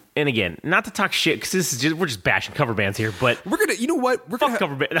who, and again, not to talk shit, because we're just bashing cover bands here, but we're gonna, you know what, fuck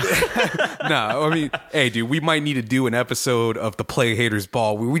cover band. No, I mean, hey, dude, we might need to do an episode of the Player Haters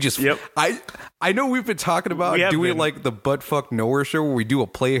Ball where we just, I know we've been talking about doing like the Butt Fuck Nowhere show where we do a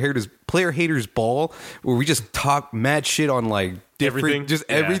Player Haters Ball where we just talk mad shit on like different,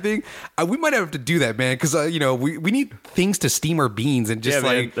 everything. We might have to do that, man, because you know, we need things to steam our beans and just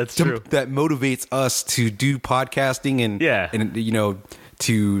that's true. That motivates us to do podcasting and you know,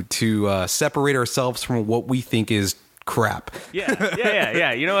 to separate ourselves from what we think is crap.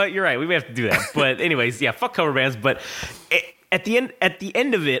 Yeah. You know what? You're right. We may have to do that. But anyways, fuck cover bands. But at the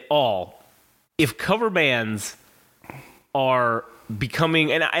end of it all, if cover bands are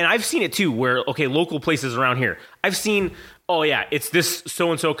becoming, and I've seen it too, where local places around here, I've seen, oh yeah, it's this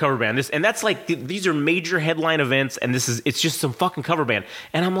so-and-so cover band, this, and that's like, these are major headline events, and it's just some fucking cover band,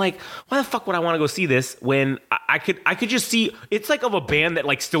 and I'm like, why the fuck would I want to go see this when I could just see, it's like of a band that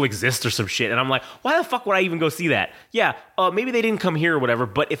like still exists or some shit, and I'm like, why the fuck would I even go see that? Yeah, maybe they didn't come here or whatever,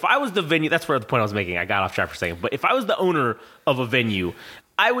 but if I was the venue, that's where the point I was making, I got off track for a second, but if I was the owner of a venue,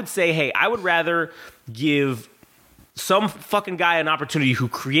 I would say, hey, I would rather give some fucking guy an opportunity who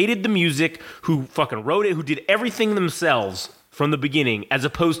created the music, who fucking wrote it, who did everything themselves from the beginning, as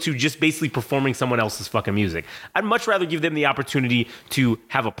opposed to just basically performing someone else's fucking music. I'd much rather give them the opportunity to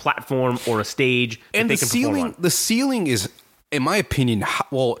have a platform or a stage and that they can perform on. The ceiling is, in my opinion,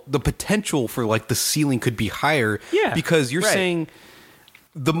 well, the potential for like the ceiling could be higher. Yeah, because you're saying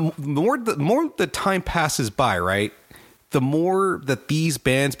the more the time passes by, right? The more that these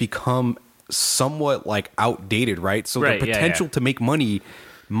bands become somewhat like outdated, right? So the potential to make money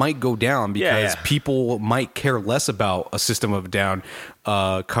might go down because people might care less about a System of a Down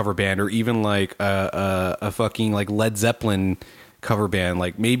cover band, or even like a fucking like Led Zeppelin cover band.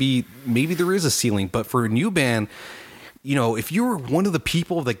 Like maybe there is a ceiling, but for a new band, you know, if you were one of the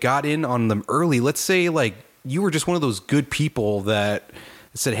people that got in on them early, let's say like you were just one of those good people that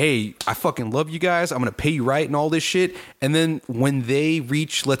said, hey, I fucking love you guys, I'm gonna pay you right and all this shit, and then when they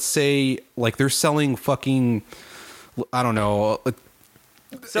reach, let's say like they're selling fucking, I don't know, an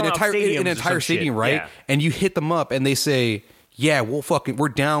entire stadium, right? And you hit them up and they say, yeah, we're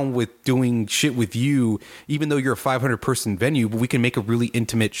down with doing shit with you, even though you're a 500 person venue, but we can make a really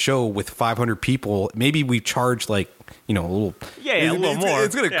intimate show with 500 people. Maybe we charge like, a little, a little more.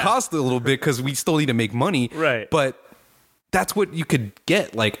 It's going to cost a little bit because we still need to make money. Right. But that's what you could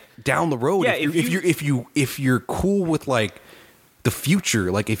get like down the road. Yeah, if you're cool with like the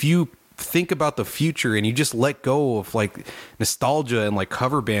future, like if you think about the future and you just let go of like nostalgia and like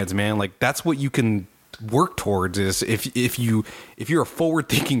cover bands, man, like that's what you can work towards. Is if you're a forward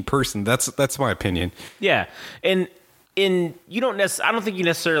thinking person. That's my opinion. Yeah, and you don't I don't think you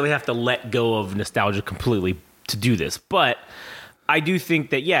necessarily have to let go of nostalgia completely to do this, but I do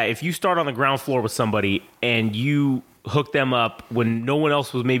think that if you start on the ground floor with somebody and you hook them up when no one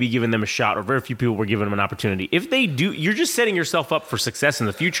else was maybe giving them a shot, or very few people were giving them an opportunity. If they do, you're just setting yourself up for success in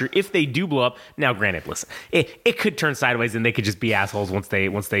the future. If they do blow up, now granted, listen, it could turn sideways and they could just be assholes once they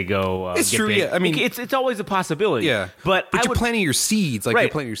go. It's get true. big. Yeah, I mean, it's always a possibility. Yeah, but you're planting your seeds. Like right,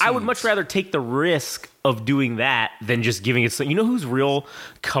 you're planting your seeds. I would much rather take the risk of doing that than just giving it. You know who's real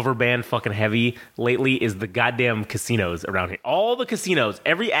cover band fucking heavy lately is the goddamn casinos around here. All the casinos,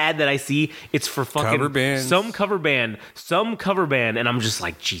 every ad that I see, it's for fucking cover bands. some cover band, and I'm just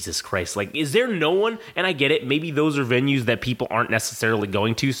like, Jesus Christ, like, is there no one? And I get it, maybe those are venues that people aren't necessarily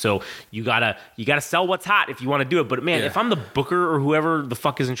going to, so you gotta sell what's hot if you want to do it. But man, if I'm the booker or whoever the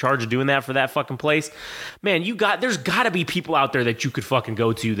fuck is in charge of doing that for that fucking place, man, there's gotta be people out there that you could fucking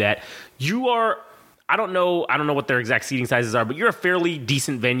go to that you are. I don't know what their exact seating sizes are, but you're a fairly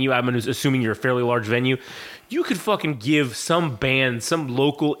decent venue. I'm assuming you're a fairly large venue. You could fucking give some band, some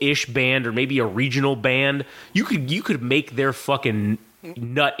local-ish band, or maybe a regional band. You could make their fucking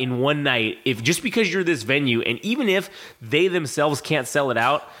nut in one night just because you're this venue, and even if they themselves can't sell it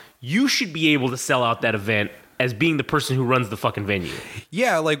out, you should be able to sell out that event as being the person who runs the fucking venue.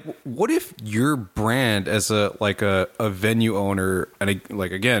 Yeah, like what if your brand as a venue owner, and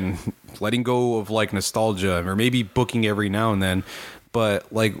again, letting go of like nostalgia or maybe booking every now and then,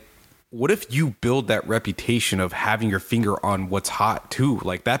 but like what if you build that reputation of having your finger on what's hot too?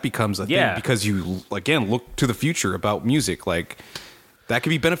 Like that becomes a thing because you again look to the future about music. Like that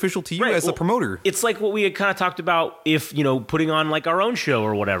could be beneficial to you as a promoter. It's like what we had kind of talked about if, putting on like our own show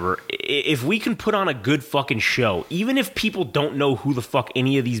or whatever. If we can put on a good fucking show, even if people don't know who the fuck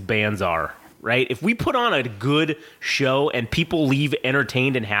any of these bands are, right? If we put on a good show and people leave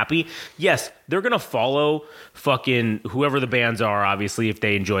entertained and happy, yes, they're going to follow fucking whoever the bands are, obviously, if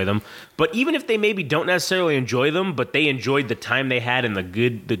they enjoy them. But even if they maybe don't necessarily enjoy them, but they enjoyed the time they had and the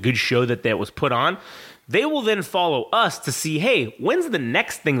good show that was put on, they will then follow us to see, hey, when's the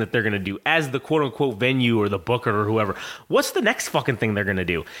next thing that they're going to do as the quote-unquote venue or the booker or whoever? What's the next fucking thing they're going to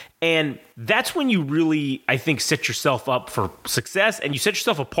do? And that's when you really, I think, set yourself up for success, and you set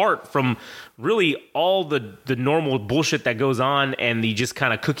yourself apart from really all the normal bullshit that goes on and the just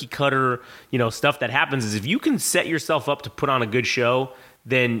kind of cookie-cutter, stuff that happens. Is if you can set yourself up to put on a good show,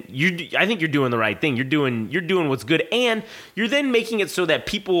 then I think you're doing the right thing. You're doing what's good, and you're then making it so that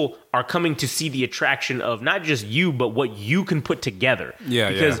people are coming to see the attraction of not just you, but what you can put together.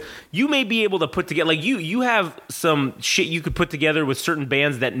 Yeah, because you may be able to put together, like you have some shit you could put together with certain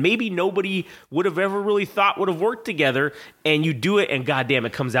bands that maybe nobody would have ever really thought would have worked together, and you do it, and goddamn,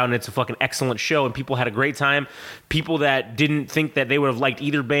 it comes out and it's a fucking excellent show, and people had a great time. People that didn't think that they would have liked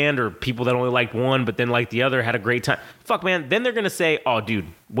either band, or people that only liked one but then liked the other, had a great time. Fuck, man, then they're gonna say, "Oh, dude,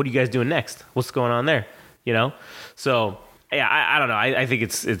 what are you guys doing next? What's going on there?" So. Yeah, I don't know. I think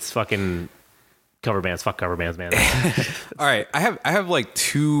it's fucking cover bands. Fuck cover bands, man. All right, I have like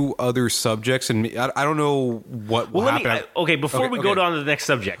two other subjects, and I don't know what will happen. Before we go on to the next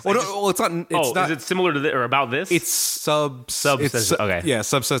subject. It's not. Is it similar to or about this? It's subsets. Okay. Yeah,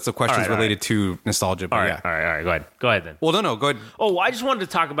 subsets of questions related to nostalgia. But all right. Go ahead then. Well, no, go ahead. Oh, I just wanted to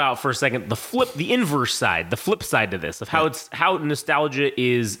talk about for a second the inverse side, the flip side to this, of how nostalgia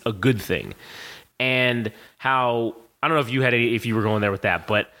is a good thing, and how. I don't know if you were going there with that,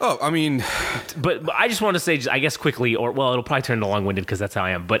 but but I just want to say, I guess quickly, it'll probably turn into long-winded because that's how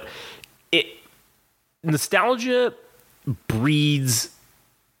I am. But nostalgia breeds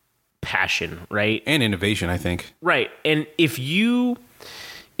passion, right? And innovation, I think. Right, and if you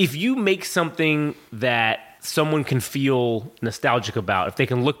make something that someone can feel nostalgic about, if they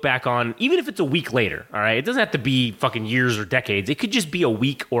can look back on, even if it's a week later, all right? It doesn't have to be fucking years or decades. It could just be a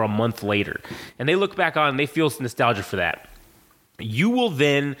week or a month later. And they look back on and they feel nostalgia for that. You will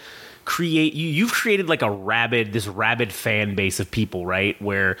then you've created like this rabid fan base of people, right?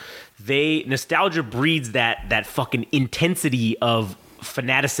 Where nostalgia breeds that fucking intensity of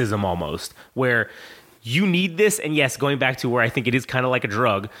fanaticism almost, where you need this. And yes, going back to where I think it is kind of like a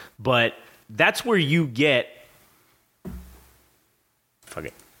drug, but that's where you get fuck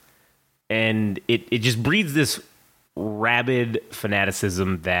it. And it just breeds this rabid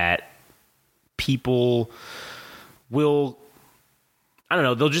fanaticism that people will, I don't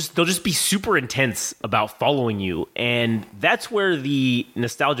know, they'll just be super intense about following you. And that's where the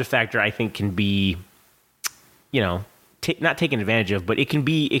nostalgia factor, I think, can be, you know, not taken advantage of, but it can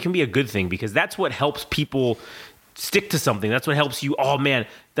be a good thing, because that's what helps people stick to something. That's what helps you. Oh man,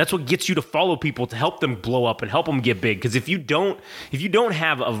 that's what gets you to follow people, to help them blow up and help them get big. Because if you don't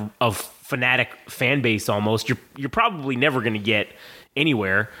have a fanatic fan base, almost, you're probably never going to get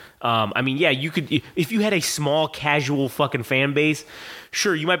anywhere. I mean, yeah, you could, if you had a small casual fucking fan base,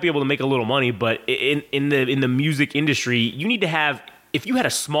 sure, you might be able to make a little money. But in the music industry, you need to have. If you had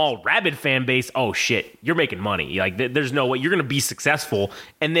a small rabid fan base, oh shit, you're making money. Like there's no way you're going to be successful,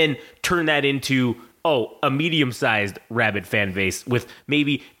 and then turn that into a medium-sized rabid fan base with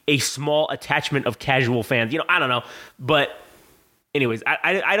maybe a small attachment of casual fans. You know, I don't know. But anyways,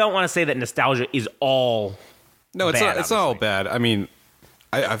 I don't want to say that nostalgia is all No, bad, it's not all bad. I mean,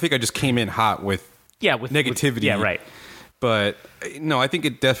 I think I just came in hot with negativity. Yeah, right. But no, I think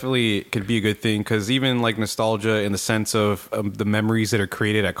it definitely could be a good thing, because even like nostalgia in the sense of the memories that are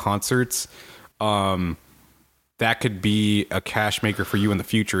created at concerts, that could be a cash maker for you in the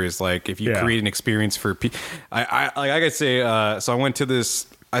future. Is like if you create an experience for people. I gotta say, so I went to this.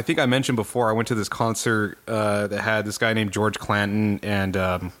 I think I mentioned before, I went to this concert that had this guy named George Clanton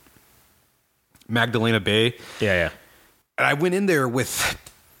and Magdalena Bay. Yeah. And I went in there with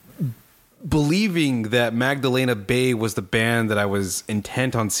believing that Magdalena Bay was the band that I was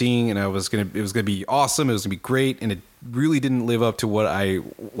intent on seeing, and it was gonna be awesome. It was gonna be great, and it really didn't live up to what I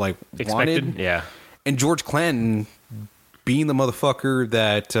expected. Wanted. Yeah. And George Clanton, being the motherfucker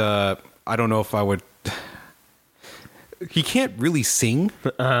that I don't know if I would. He can't really sing,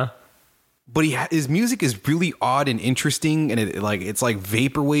 but his music is really odd and interesting, and it's like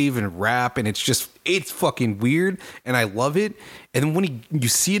vaporwave and rap, and it's fucking weird, and I love it. And then when you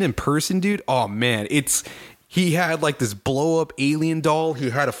see it in person, dude, oh man, he had like this blow up alien doll. He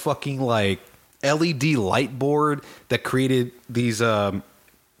had a fucking like LED light board that created these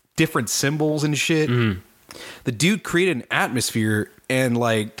different symbols and shit. The dude created an atmosphere, and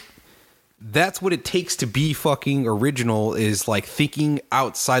like that's what it takes to be fucking original, is like thinking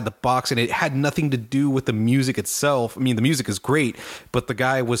outside the box. And it had nothing to do with the music itself. I mean, the music is great, but the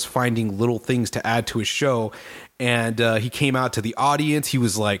guy was finding little things to add to his show. And he came out to the audience. He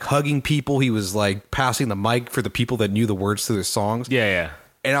was like hugging people. He was like passing the mic for the people that knew the words to their songs. Yeah.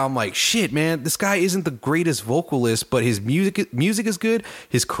 And I'm like, shit, man, this guy isn't the greatest vocalist, but his music is good.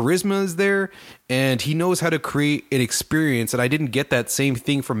 His charisma is there, and he knows how to create an experience. And I didn't get that same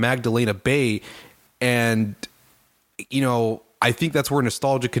thing from Magdalena Bay. And, you know, I think that's where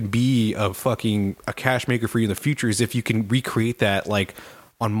nostalgia can be a cash maker for you in the future, is if you can recreate that like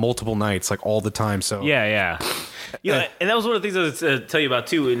on multiple nights, like all the time. So yeah. And that was one of the things I was to tell you about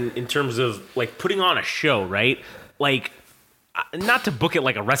too, in terms of like putting on a show, right? Like, not to book it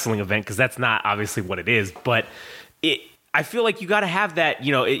like a wrestling event, because that's not obviously what it is, but I feel like you got to have that,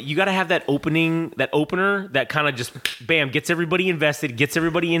 you know, you got to have that opener that kind of just bam gets everybody invested, gets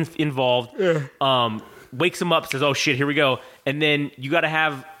everybody involved, wakes them up, says, "Oh shit, here we go," and then you got to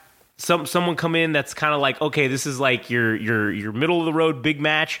have someone come in that's kind of like, okay, this is like your middle of the road big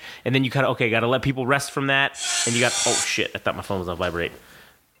match, and then you kind of got to let people rest from that, and you got, oh shit, I thought my phone was on vibrate.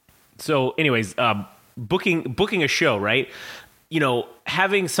 So, anyways, booking a show, right? You know,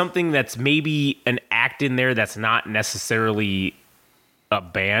 having something that's maybe an act in there that's not necessarily a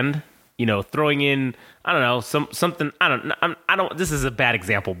band, you know, throwing in, I don't know, something, I don't, this is a bad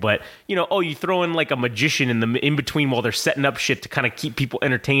example, but, you know, you throw in like a magician in between while they're setting up shit to kind of keep people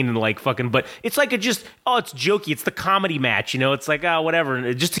entertained and like fucking, but it's like it's jokey. It's the comedy match, you know, it's like,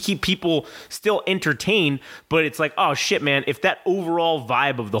 whatever, just to keep people still entertained. But it's like, oh shit, man, if that overall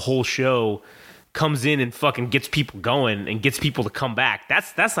vibe of the whole show comes in and fucking gets people going and gets people to come back,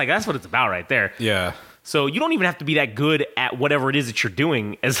 that's what it's about right there. Yeah. So you don't even have to be that good at whatever it is that you're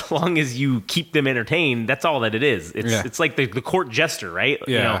doing, as long as you keep them entertained. That's all that it is. It's like the court jester, right?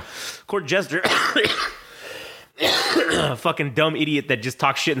 Yeah. You know, court jester, fucking dumb idiot that just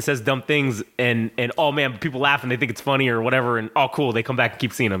talks shit and says dumb things, and oh man, people laugh and they think it's funny or whatever, and oh cool, they come back and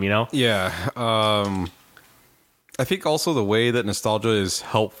keep seeing them, you know? Yeah. I think also the way that nostalgia is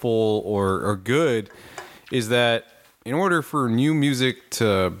helpful or good is that in order for new music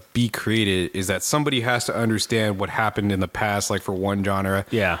to be created, is that somebody has to understand what happened in the past, like for one genre.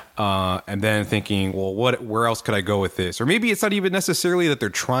 Yeah. And then thinking, well, where else could I go with this? Or maybe it's not even necessarily that they're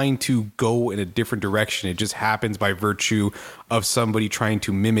trying to go in a different direction. It just happens by virtue of somebody trying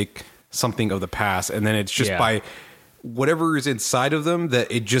to mimic something of the past. And then it's just by whatever is inside of them,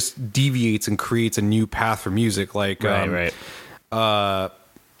 that it just deviates and creates a new path for music. Like, Right.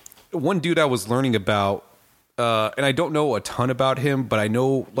 One dude I was learning about, and I don't know a ton about him, but I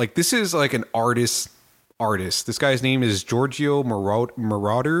know like this is like an artist. This guy's name is Giorgio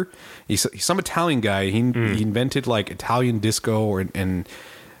Moroder. He's some Italian guy. He invented like Italian disco, and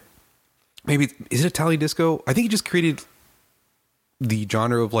maybe is it Italian disco? I think he just created the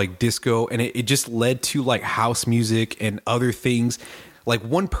genre of like disco, and it just led to like house music and other things. Like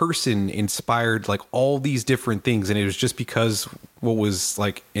one person inspired like all these different things, and it was just because what was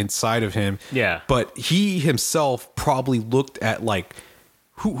like inside of him. Yeah. But he himself probably looked at like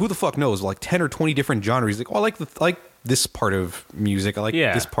who the fuck knows, like 10 or 20 different genres. Like, oh, I like this part of music. I like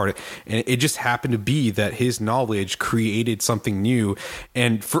this part of, and it just happened to be that his knowledge created something new.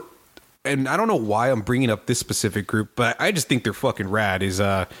 And I don't know why I'm bringing up this specific group, but I just think they're fucking rad. Is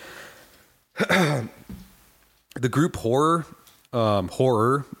the group Horror,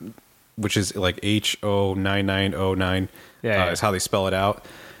 which is like HO9909, is how they spell it out.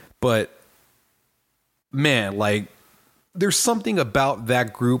 But man, like there's something about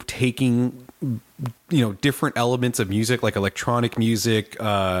that group taking, different elements of music, like electronic music,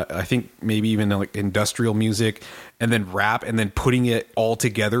 I think maybe even like industrial music, and then rap, and then putting it all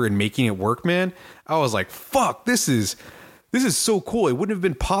together and making it work, man. I was like, fuck, this is so cool. It wouldn't have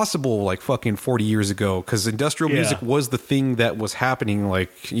been possible like fucking 40 years ago, because industrial music was the thing that was happening,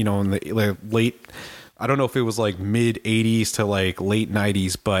 like, in the late, I don't know if it was like mid 80s to like late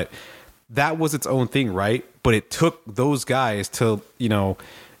 90s, but that was its own thing, right? But it took those guys to,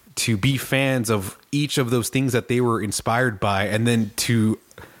 to be fans of each of those things that they were inspired by, and then to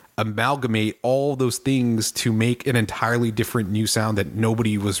amalgamate all those things to make an entirely different new sound that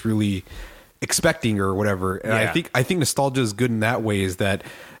nobody was really expecting or whatever. And I think nostalgia is good in that way, is that,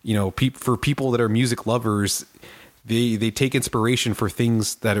 for people that are music lovers, they take inspiration for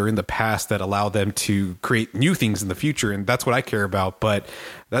things that are in the past that allow them to create new things in the future. And that's what I care about. But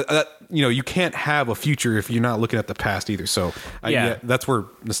that you can't have a future if you're not looking at the past either. So that's where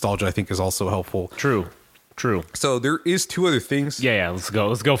nostalgia, I think, is also helpful. True. So there is two other things. Yeah. Let's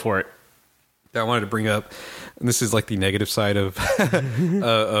go for it. That I wanted to bring up. And this is like the negative side of,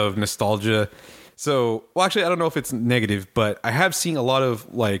 of nostalgia. So, well, actually, I don't know if it's negative, but I have seen a lot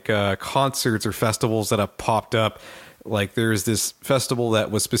of like concerts or festivals that have popped up. Like there's this festival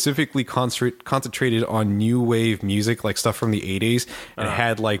that was specifically concentrated on new wave music, like stuff from the 80s, and it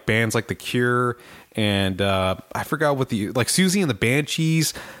had like bands like The Cure and I forgot what like Susie and the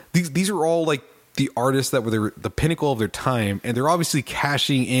Banshees. These are all like the artists that were the pinnacle of their time, and they're obviously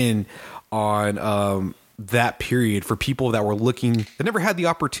cashing in on that period for people that were looking, that never had the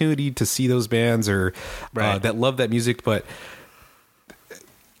opportunity to see those bands or that love that music. But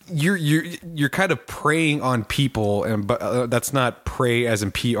you're kind of preying on people, and that's not prey as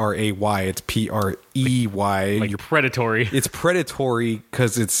in PRAY, it's PREY. Like predatory. It's predatory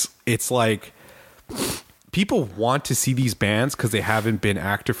because it's like people want to see these bands because they haven't been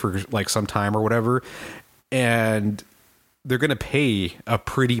active for like some time or whatever, and they're gonna pay a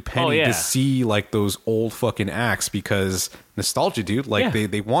pretty penny to see like those old fucking acts because nostalgia, dude. Like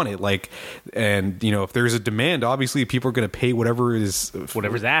they want it. Like, and if there's a demand, obviously people are gonna pay whatever's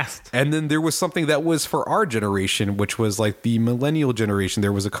asked. And then there was something that was for our generation, which was like the millennial generation.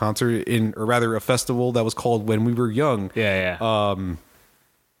 There was a concert or rather a festival that was called When We Were Young.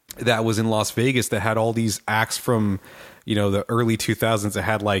 That was in Las Vegas that had all these acts from the early 2000s. It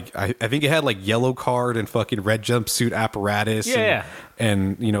had like I think it had like Yellow Card and fucking Red Jumpsuit Apparatus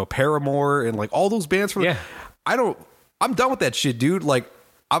and Paramore and like all those bands from I'm done with that shit, dude. Like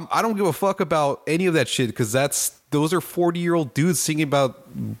I don't give a fuck about any of that shit because those are 40-year-old dudes singing about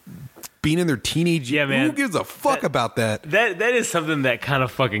being in their teenage years. Man. Who gives a fuck about that? That is something that kind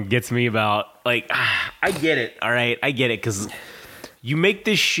of fucking gets me about like I get it. All right, I get it because you make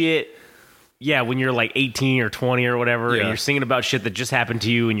this shit when you're like 18 or 20 or whatever, and you're singing about shit that just happened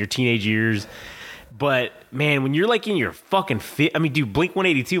to you in your teenage years. But man, when you're like in your fucking dude, Blink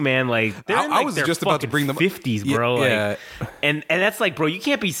 182, man, like they're in like I was their just about to bring them 50s, bro. Yeah. Like, and that's like, bro, you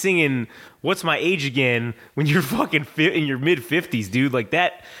can't be singing "What's My Age Again" when you're fucking in your mid 50s, dude. Like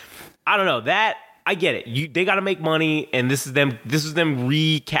that, I don't know that. I get it. They got to make money, and this is them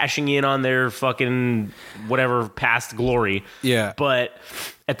re-cashing in on their fucking whatever past glory. Yeah. But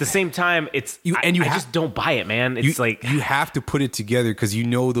at the same time, I just don't buy it, man. It's like you have to put it together because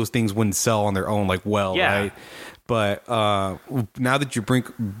those things wouldn't sell on their own, right? But now that you bring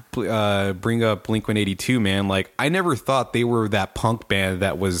up Blink-182, man, like I never thought they were that punk band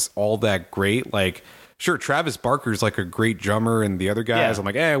that was all that great. Like sure, Travis Barker's like a great drummer, and the other guys, I'm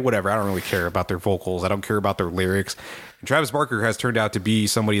like, whatever. I don't really care about their vocals. I don't care about their lyrics. And Travis Barker has turned out to be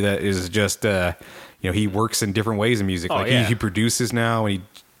somebody that is just, he works in different ways in music. He produces now,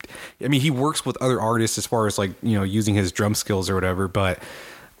 and he works with other artists as far as like, using his drum skills or whatever. But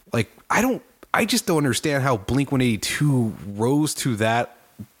like, I just don't understand how Blink-182 rose to that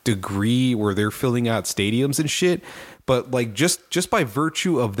degree where they're filling out stadiums and shit. But like just by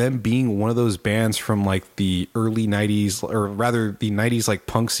virtue of them being one of those bands from like the early 90s, or rather the 90s like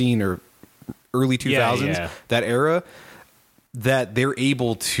punk scene or early 2000s, that era, that they're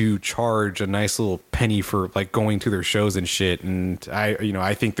able to charge a nice little penny for like going to their shows and shit. And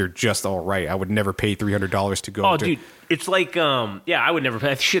I think they're just all right. I would never pay $300 to go. Oh, dude, it's like I would never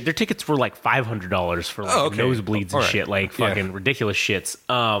pay shit. Their tickets were like $500 for like nosebleeds and shit, like fucking ridiculous shits.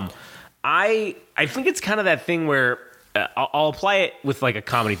 I think it's kind of that thing where I'll apply it with like a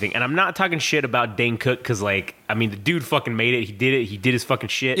comedy thing, and I'm not talking shit about Dane Cook because like the dude fucking made it. He did his fucking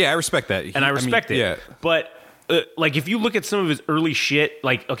shit. Yeah, I respect that, and I respect it. Yeah, but. Like if you look at some of his early shit,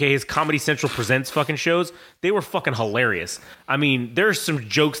 like his Comedy Central Presents fucking shows, they were fucking hilarious. I mean, there's some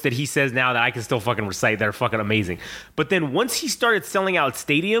jokes that he says now that I can still fucking recite that are fucking amazing. But then once he started selling out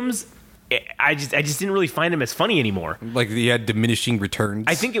stadiums, I just didn't really find him as funny anymore. Like he had diminishing returns.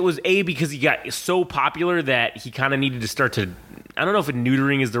 I think it was because he got so popular that he kind of needed to start to, I don't know if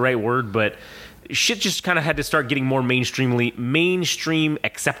neutering is the right word, but shit just kind of had to start getting more mainstream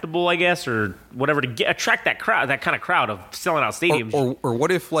acceptable, I guess, or whatever, to attract that crowd, that kind of crowd of selling out stadiums. Or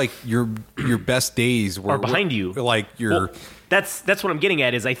what if like your best days were behind you, like your. Well, that's what I'm getting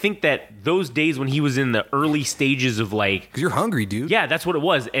at. Is I think that those days when he was in the early stages of like, because you're hungry, dude. Yeah, that's what it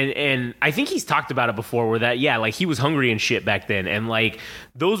was, and I think he's talked about it before, where that like he was hungry and shit back then, and like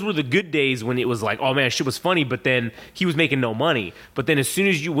those were the good days when it was like, oh man, shit was funny, but then he was making no money. But then as soon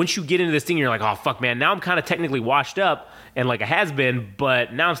as once you get into this thing, you're like, oh fuck, man, now I'm kind of technically washed up and like a has been,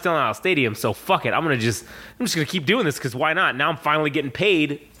 but now I'm still out of stadium, so fuck it, I'm just gonna keep doing this because why not? Now I'm finally getting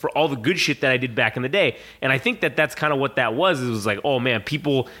paid for all the good shit that I did back in the day. And I think that that's kind of what that was. It was like, oh man,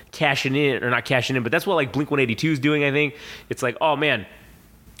 people cashing in, or not cashing in, but that's what like Blink-182 is doing, I think. It's like, oh man,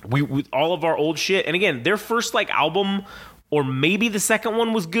 we all of our old shit. And again, their first like album, or maybe the second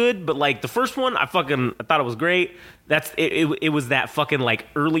one was good, but like the first one, I thought it was great. It was that fucking like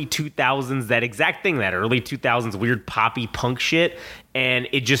early 2000s, that exact thing, that early 2000s weird poppy punk shit. And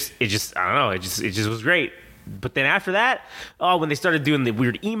it just I don't know, it just was great. But then after that, when they started doing the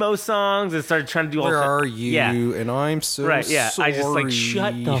weird emo songs and started trying to do all Where are you? Yeah. And I'm so right, yeah. sorry. I just like,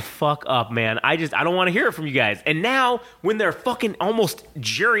 shut the fuck up, man. I don't want to hear it from you guys. And now when they're fucking almost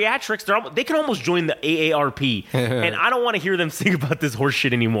geriatrics, they can almost join the AARP. And I don't want to hear them sing about this horse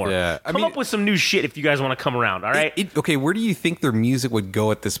shit anymore. Yeah. Come up with some new shit if you guys want to come around, all right? Okay, where do you think their music would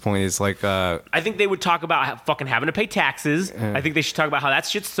go at this point? Is like I think they would talk about fucking having to pay taxes. I think they should talk about how that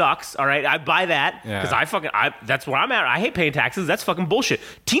shit sucks, all right? I buy that because that's where I'm at. I hate paying taxes. That's fucking bullshit.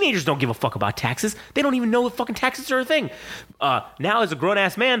 Teenagers don't give a fuck about taxes. They don't even know that fucking taxes are a thing. Now, as a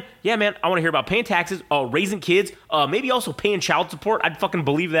grown-ass man, yeah, man, I want to hear about paying taxes, raising kids, maybe also paying child support. I'd fucking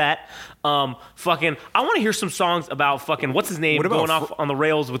believe that. I want to hear some songs about fucking, what's his name, going off on the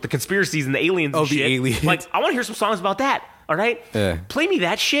rails with the conspiracies and the aliens and shit. The aliens. Like, I want to hear some songs about that. All right, play me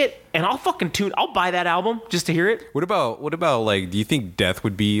that shit, and I'll fucking I'll buy that album just to hear it. What about like? Do you think death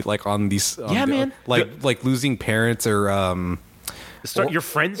would be like on these? Man. Like losing parents, or your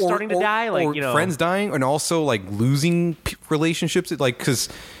friends starting to die, like or friends dying, and also like losing relationships, like because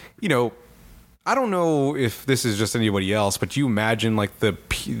I don't know if this is just anybody else, but you imagine like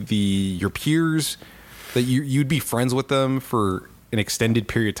your peers that you'd be friends with them for an extended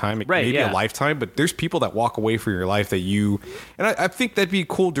period of time, maybe a lifetime, but there's people that walk away from your life and I think that'd be a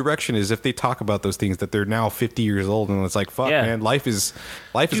cool direction, is if they talk about those things, that they're now 50 years old and it's like, fuck, man, life is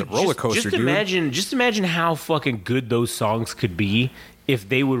a roller coaster, dude. Just imagine how fucking good those songs could be if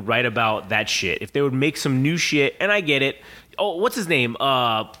they would write about that shit, if they would make some new shit. And I get it. Oh, what's his name?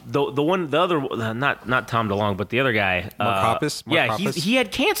 Not Tom DeLonge, but the other guy. Mark Hoppus? He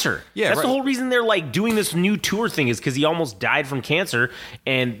had cancer. Yeah, that's the whole reason they're like doing this new tour thing, is because he almost died from cancer,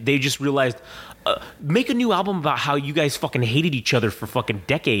 and they just realized, make a new album about how you guys fucking hated each other for fucking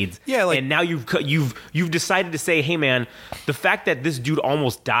decades. Yeah, like, and now you've decided to say, hey man, the fact that this dude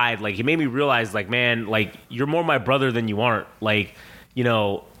almost died, like, it made me realize, like, man, like, you're more my brother than you aren't, like,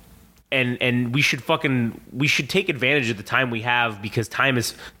 And we should take advantage of the time we have, because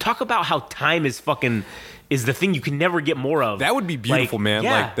talk about how time is the thing you can never get more of. That would be beautiful, like, man.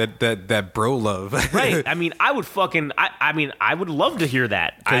 Yeah. Like that bro love. Right. I mean, I would love to hear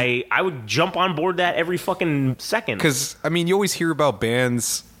that. I would jump on board that every fucking second. Because, I mean, you always hear about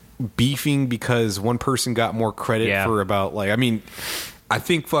bands beefing because one person got more credit for about like, I mean, I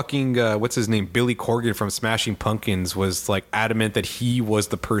think fucking what's his name, Billy Corgan from Smashing Pumpkins was like adamant that he was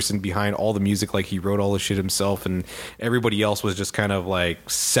the person behind all the music, like he wrote all the shit himself, and everybody else was just kind of like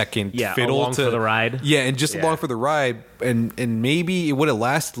second fiddle along for the ride. Yeah, and just along for the ride, and maybe it would have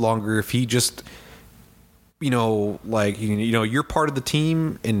lasted longer if he just, you know, like, you know, you're part of the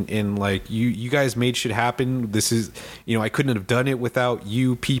team, and like you guys made shit happen. This is, you know, I couldn't have done it without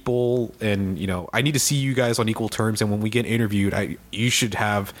you people, and you know, I need to see you guys on equal terms. And when we get interviewed, you should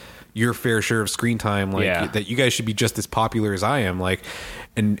have your fair share of screen time. Like that, you guys should be just as popular as I am. Like,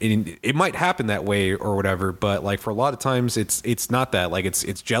 and it might happen that way or whatever, but like for a lot of times it's not that. Like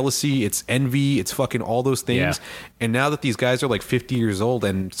it's jealousy, it's envy, it's fucking all those things. And now that these guys are like 50 years old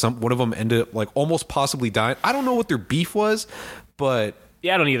and one of them ended up like almost possibly dying, I don't know what their beef was, but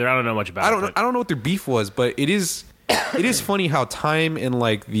I don't either. I don't know much about it. I don't know what their beef was, but it is funny how time and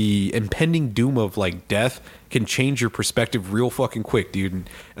like the impending doom of like death can change your perspective real fucking quick, dude. And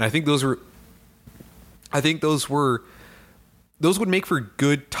I think those would make for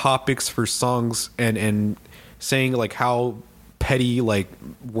good topics for songs, and saying like how petty, like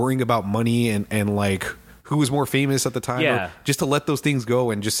worrying about money and like who was more famous at the time, or just to let those things go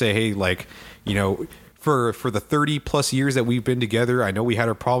and just say, hey, like, you know, for the 30 plus years that we've been together, I know we had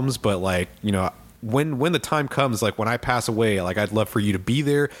our problems, but like, you know, when the time comes, like when I pass away, like I'd love for you to be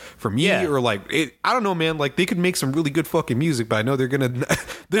there for me, or like I don't know, man. Like they could make some really good fucking music, but I know they're gonna.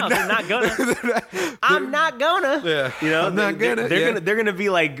 They're not gonna. I'm not gonna. Yeah, you know, I'm not gonna. They're gonna be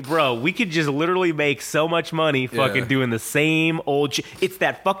like, bro, we could just literally make so much money, fucking doing the same old shit. It's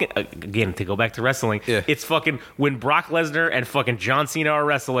that fucking, again, to go back to wrestling. It's fucking when Brock Lesnar and fucking John Cena are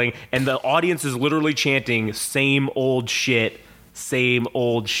wrestling, and the audience is literally chanting same old shit, same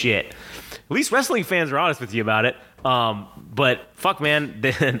old shit. At least wrestling fans are honest with you about it. But fuck, man,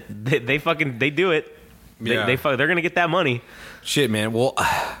 they do it. They're gonna get that money. Shit, man. Well,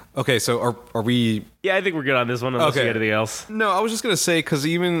 okay. So are we? Yeah, I think we're good on this one. Unless you got anything else. No, I was just gonna say, because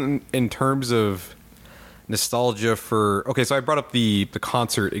even in terms of nostalgia for, okay, so I brought up the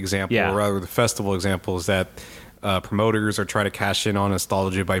concert example, or rather the festival example, is that promoters are trying to cash in on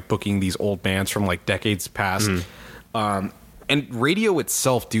nostalgia by booking these old bands from like decades past. And radio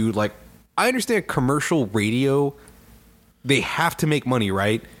itself, dude, like, I understand commercial radio, they have to make money,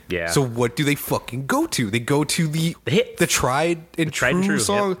 right? Yeah. So what do they fucking go to? They go to the hits, the tried and true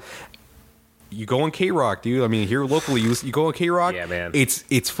song. Yep. You go on K-Rock, dude. I mean, here locally, you go on K-Rock. Yeah, man.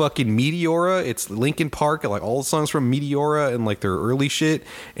 It's fucking Meteora. It's Linkin Park, like all the songs from Meteora and like their early shit.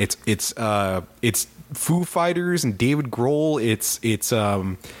 It's Foo Fighters and David Grohl.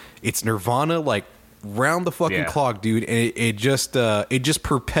 It's Nirvana, like round the fucking clock, dude. And it just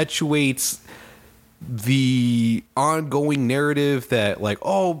perpetuates the ongoing narrative that, like,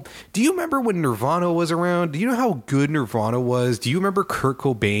 oh, do you remember when Nirvana was around? Do you know how good Nirvana was? Do you remember Kurt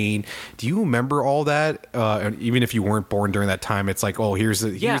Cobain? Do you remember all that? And even if you weren't born during that time, it's like, oh, here's the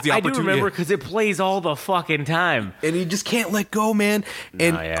opportunity. I do remember, because it plays all the fucking time, and you just can't let go, man.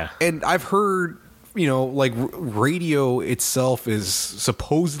 And I've heard, you know, like radio itself is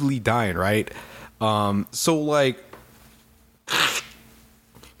supposedly dying, right? So like,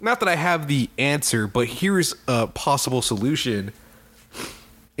 not that I have the answer, but here's a possible solution.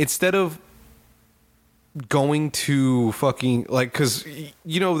 Instead of going to fucking, like, because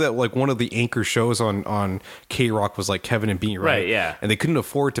you know that like one of the anchor shows on K-Rock was like Kevin and Bean, right? Yeah. And they couldn't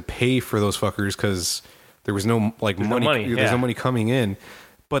afford to pay for those fuckers because there was no like money. There's no money coming in.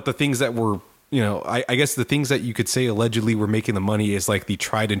 But the things that were, you know, I guess the things that you could say allegedly were making the money is like the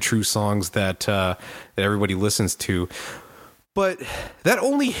tried and true songs that everybody listens to. But that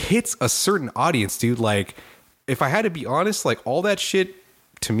only hits a certain audience, dude. Like, if I had to be honest, like all that shit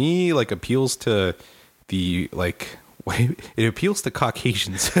to me, like appeals to the, like, it appeals to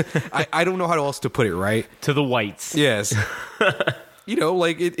Caucasians. I don't know how else to put it, right? To the whites. Yes. You know,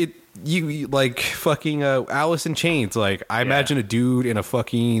 like you like fucking Alice in Chains. Like, I imagine a dude in a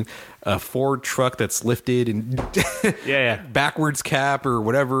fucking Ford truck that's lifted and backwards cap or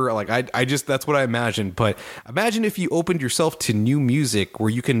whatever. Like, I just, that's what I imagine. But imagine if you opened yourself to new music where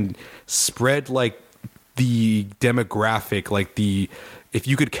you can spread like the demographic, like if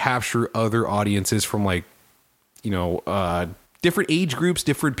you could capture other audiences from, like, you know, different age groups,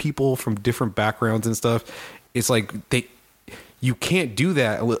 different people from different backgrounds and stuff. It's like you can't do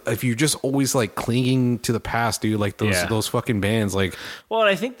that if you're just always like clinging to the past, dude. Like those fucking bands, like. Well, and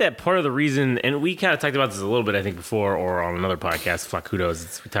I think that part of the reason, and we kind of talked about this a little bit, I think before or on another podcast. Fuck, who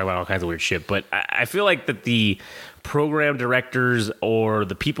knows? We talk about all kinds of weird shit, but I feel like that the program directors or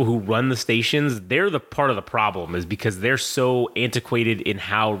the people who run the stations, they're the part of the problem, is because they're so antiquated in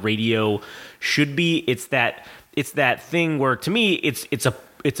how radio should be. It's that thing where, to me, it's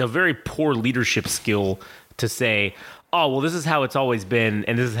a very poor leadership skill to say, oh, well, this is how it's always been,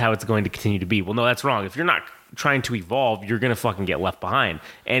 and this is how it's going to continue to be. Well, no, that's wrong. If you're not trying to evolve, you're going to fucking get left behind.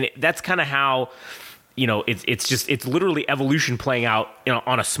 And that's kind of how, it's literally evolution playing out,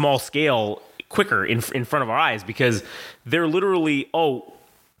 on a small scale quicker in front of our eyes, because they're literally,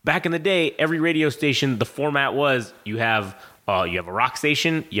 back in the day, every radio station, the format was you have a rock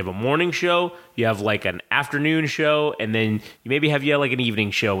station, you have a morning show, you have like an afternoon show, and then you maybe have like an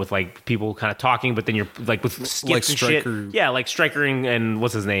evening show with like people kind of talking, but then you're like with skits like and Stryker. shit. Yeah, like Stryker and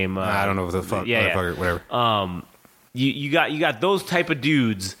what's his name? I don't know what the fuck. Whatever. You got those type of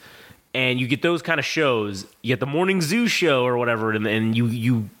dudes, and you get those kind of shows. You get the morning zoo show or whatever, and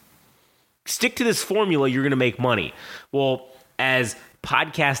you stick to this formula, you're going to make money. Well, as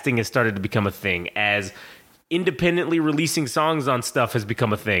podcasting has started to become a thing, as independently releasing songs on stuff has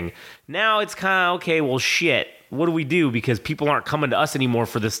become a thing, now it's kind of, okay, well, shit, what do we do? Because people aren't coming to us anymore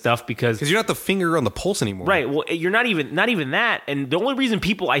for this stuff because you're not the finger on the pulse anymore. Right. Well, you're not even that. And the only reason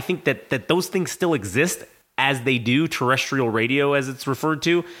people, I think that those things still exist as they do, terrestrial radio as it's referred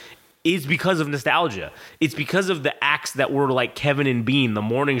to, is because of nostalgia. It's because of the acts that were like Kevin and Bean, the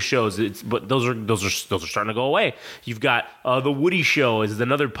morning shows. But those are starting to go away. You've got the Woody Show is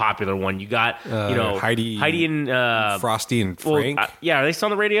another popular one. You got Heidi and Frosty and Frank. Are they still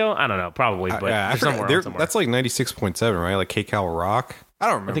on the radio? I don't know, probably, but they're somewhere. That's like 96.7, right? Like KCal Rock. I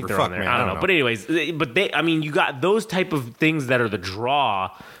don't remember. I think they're on there. I don't know. But anyways, you got those type of things that are the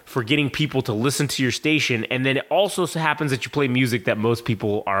draw for getting people to listen to your station, and then it also happens that you play music that most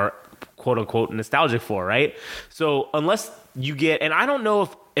people are quote unquote nostalgic for, right? So unless you get, and I don't know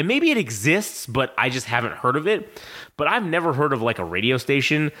if, and maybe it exists, but I just haven't heard of it. But I've never heard of like a radio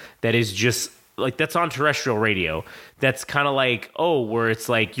station that is just like, that's on terrestrial radio. That's kind of like, where it's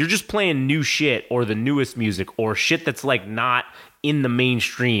like you're just playing new shit or the newest music or shit that's like not in the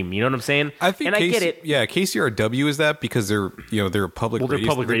mainstream. You know what I'm saying? I think, I get it. Yeah, KCRW is that because they're a public. Well, they're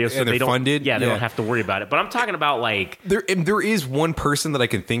public radio, so they're funded. Yeah, they don't have to worry about it. But I'm talking about like there is one person that I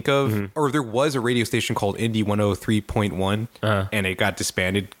can think of, or there was a radio station called Indie 103.1, and it got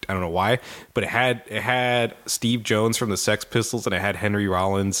disbanded. I don't know why, but it had Steve Jones from the Sex Pistols, and it had Henry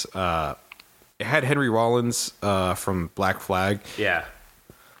Rollins. From Black Flag. Yeah,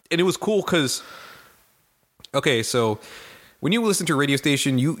 and it was cool because, okay, so when you listen to a radio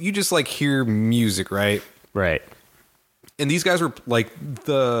station, you just like hear music, right? Right. And these guys were like,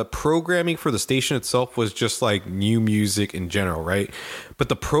 the programming for the station itself was just like new music in general, right? But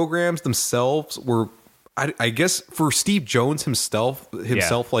the programs themselves were, I guess, for Steve Jones himself,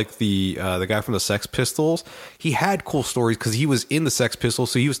 like the guy from the Sex Pistols, he had cool stories because he was in the Sex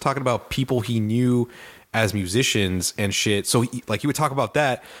Pistols, so he was talking about people he knew as musicians and shit. So he would talk about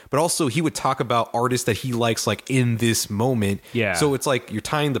that, but also he would talk about artists that he likes like in this moment. Yeah. So it's like you're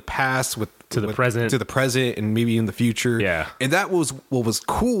tying the past to the present and maybe in the future. Yeah. And that was what was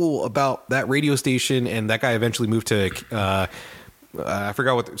cool about that radio station. And that guy eventually moved to I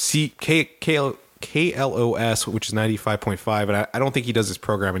forgot what KLOS, which is 95.5, and I don't think he does this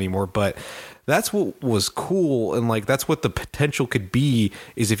program anymore, but that's what was cool, and like that's what the potential could be,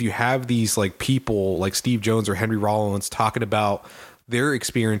 is if you have these like people like Steve Jones or Henry Rollins talking about their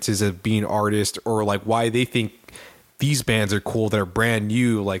experiences of being artists, or like why they think these bands are cool that are brand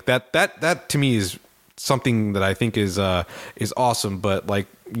new. Like that to me is something that I think is awesome. But like,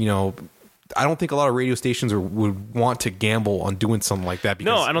 I don't think a lot of radio stations would want to gamble on doing something like that.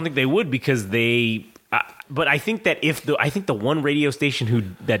 No, I don't think they would, because they. But I think that I think the one radio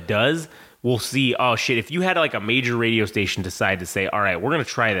station that does will see, oh shit, if you had like a major radio station decide to say, all right, we're going to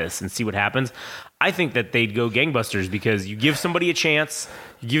try this and see what happens, I think that they'd go gangbusters, because you give somebody a chance,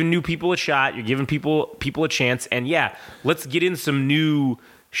 you're giving new people a shot, you're giving people a chance, and yeah, let's get in some new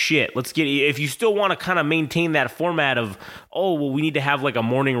shit. If you still want to kind of maintain that format of, we need to have like a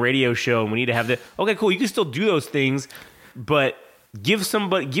morning radio show and we need to have that. Okay, cool. You can still do those things, but give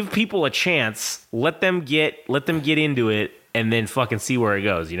people a chance, let them get into it, and then fucking see where it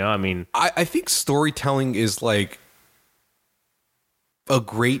goes. I mean, I think storytelling is like, a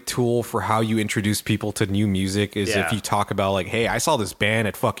great tool for how you introduce people to new music is if you talk about like, hey, I saw this band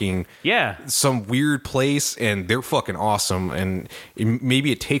at fucking some weird place and they're fucking awesome. And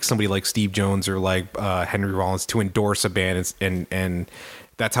maybe it takes somebody like Steve Jones or like Henry Rollins to endorse a band and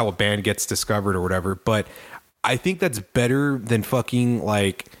that's how a band gets discovered or whatever. But I think that's better than fucking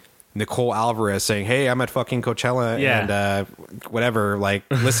like Nicole Alvarez saying, hey, I'm at fucking Coachella and whatever, like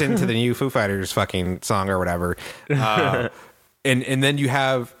listen to the new Foo Fighters fucking song or whatever. And then you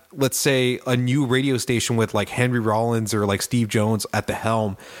have, let's say, a new radio station with like Henry Rollins or like Steve Jones at the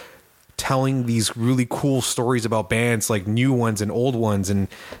helm telling these really cool stories about bands, like new ones and old ones. And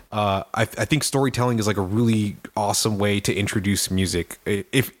I think storytelling is like a really awesome way to introduce music.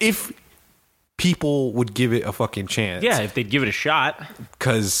 If people would give it a fucking chance. Yeah, if they'd give it a shot.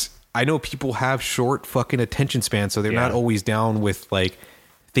 Because I know people have short fucking attention spans, so they're not always down with like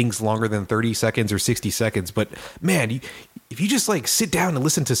things longer than 30 seconds or 60 seconds. But man, if you just like sit down and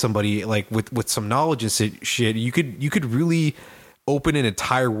listen to somebody like with some knowledge and shit, you could really open an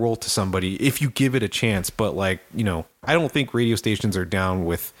entire world to somebody if you give it a chance. But like, you know, I don't think radio stations are down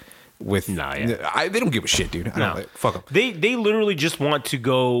with they don't give a shit, dude. Fuck them. They literally just want to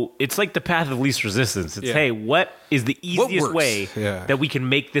go. It's like the path of least resistance. It's hey, what is the easiest way that we can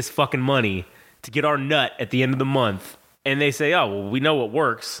make this fucking money to get our nut at the end of the month? And they say, oh, well, we know what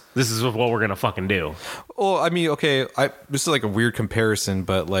works. This is what we're going to fucking do. Well, I mean, okay, this is like a weird comparison,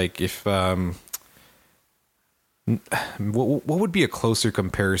 but like if, what would be a closer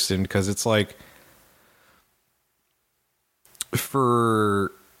comparison? Because it's like,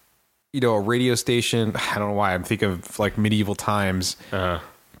 for, you know, a radio station, I don't know why, I'm thinking of like medieval times.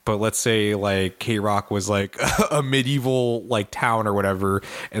 But let's say like K-Rock was like a medieval like town or whatever,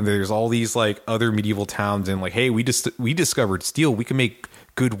 and there's all these like other medieval towns, and like, hey, we discovered steel, we can make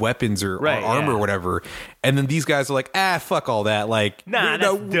good weapons or armor or whatever. And then these guys are like, fuck all that, like, nah,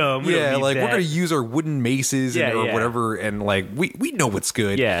 that's dumb. Yeah, like we're gonna use our wooden maces or whatever, and like we know what's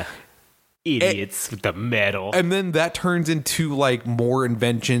good. Yeah. Idiots with the metal. And then that turns into like more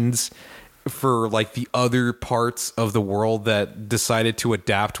inventions for like the other parts of the world that decided to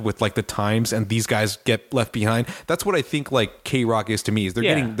adapt with like the times, and these guys get left behind. That's what I think like K-Rock is to me, is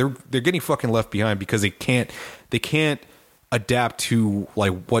they're getting fucking left behind because they can't adapt to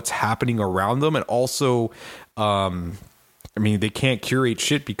like what's happening around them. And also I mean, they can't curate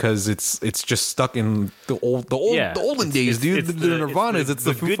shit because it's just stuck in the olden days, dude. The Nirvanas, it's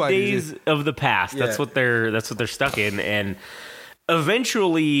the Foo Fighters days of the past. That's what they're stuck in. And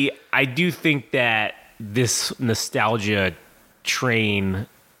eventually, I do think that this nostalgia train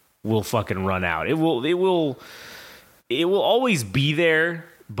will fucking run out. It will always be there,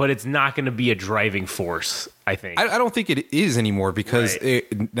 but it's not going to be a driving force, I think. I don't think it is anymore because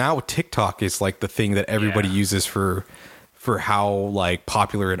now TikTok is like the thing that everybody uses for how like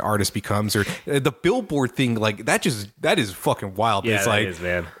popular an artist becomes, or the Billboard thing, like that is fucking wild. Yeah, it's that like, is,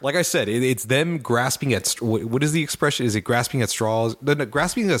 man. Like I said, it's them grasping at what is the expression? Is it grasping at straws? The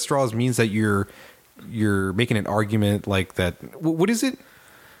grasping at straws means that you're making an argument like that. What is it?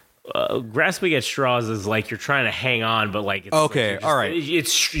 Grasping at straws is like you're trying to hang on, but like all right,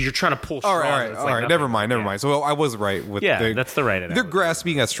 it's you're trying to pull straws. All right, never mind. So I was right with that's the right analogy. They're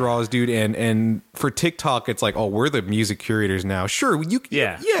grasping at straws, dude, and for TikTok, it's like, oh, we're the music curators now. Sure,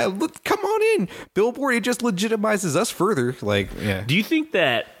 come on in, Billboard. It just legitimizes us further. Like, Do you think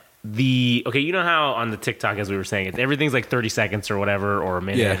that you know how on the TikTok, as we were saying, everything's like 30 seconds or whatever, or a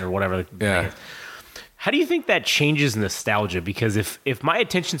minute or whatever. How do you think that changes nostalgia? Because if my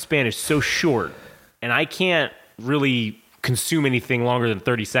attention span is so short and I can't really consume anything longer than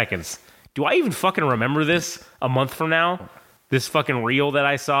 30 seconds, do I even fucking remember this a month from now? This fucking reel that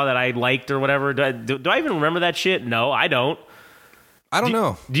I saw that I liked or whatever? Do I even remember that shit? No, I don't. I don't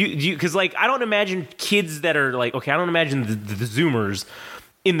know. Do you? Because like I don't imagine kids that are like, okay, I don't imagine the Zoomers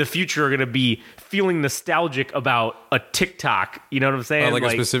in the future are going to be feeling nostalgic about a TikTok. You know what I'm saying? Like a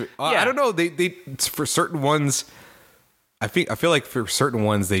specific. I don't know. They for certain ones. I feel like for certain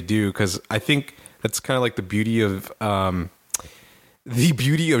ones they do, because I think that's kind of like the beauty of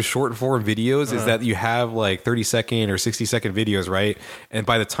short form videos is that you have like 30-second or 60-second videos, right? And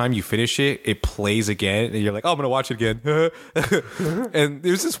by the time you finish it, it plays again, and you're like, oh, I'm gonna watch it again. And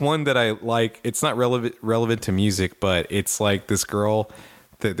there's this one that I like. It's not relevant to music, but it's like this girl.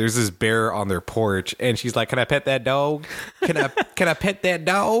 There's this bear on their porch, and she's like, "Can I pet that dog? Can I pet that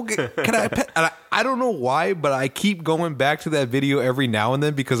dog? Can I pet?" And I don't know why, but I keep going back to that video every now and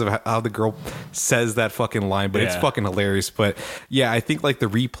then because of how the girl says that fucking line. But it's fucking hilarious. But yeah, I think like the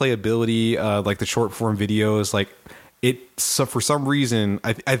replayability, like the short form videos, like for some reason,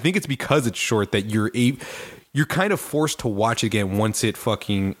 I think it's because it's short that you're kind of forced to watch again once it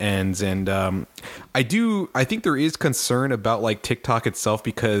fucking ends. And I think there is concern about like TikTok itself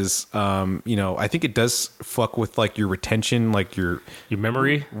because I think it does fuck with like your retention, like your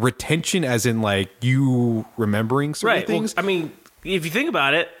memory retention, as in like you remembering certain things. Well, I mean, if you think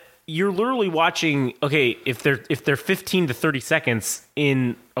about it, you're literally watching. Okay, if they're 15 to 30 seconds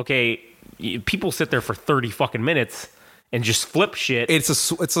in. Okay, people sit there for 30 fucking minutes and just flip shit. It's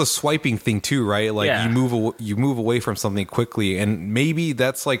a swiping thing too, right? Like you move away from something quickly, and maybe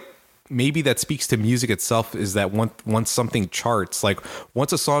that speaks to music itself. Is that once something charts, like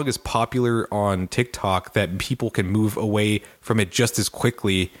once a song is popular on TikTok, that people can move away from it just as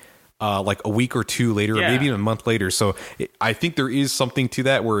quickly. Like a week or two later, or maybe even a month later. So I think there is something to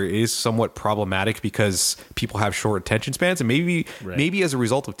that where it is somewhat problematic because people have short attention spans, and maybe as a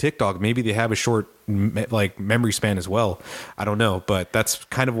result of TikTok, maybe they have a short like memory span as well. I don't know, but that's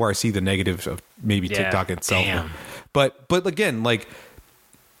kind of where I see the negatives of maybe TikTok itself. Damn. But again, like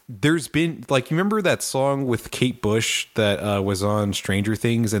there's been like, you remember that song with Kate Bush that was on Stranger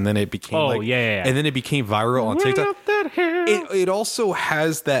Things, and then it became and then it became viral on TikTok. It also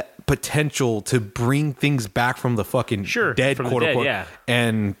has that potential to bring things back from the fucking dead, quote unquote,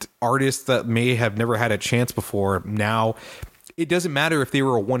 and artists that may have never had a chance before. Now, it doesn't matter if they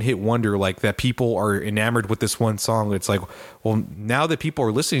were a one-hit wonder, like that people are enamored with this one song. It's like, well, now that people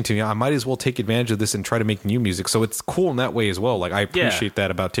are listening to me, I might as well take advantage of this and try to make new music. So it's cool in that way as well. Like I appreciate that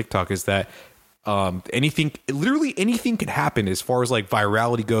about TikTok, is that literally anything can happen as far as like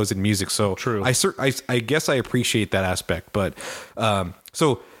virality goes in music. So true. I guess I appreciate that aspect, but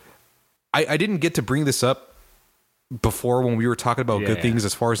so I didn't get to bring this up before when we were talking about good things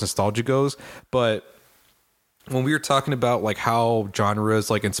as far as nostalgia goes, but when we were talking about like how genres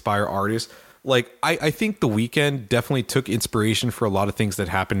like inspire artists, like I think The Weeknd definitely took inspiration for a lot of things that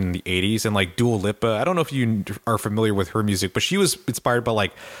happened in the 80s. And like Dua Lipa, I don't know if you are familiar with her music, but she was inspired by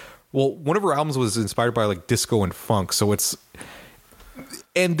like, well, one of her albums was inspired by like disco and funk. So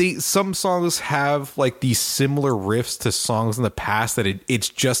some songs have like these similar riffs to songs in the past that it's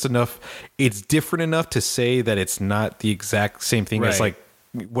just enough, it's different enough to say that it's not the exact same thing as like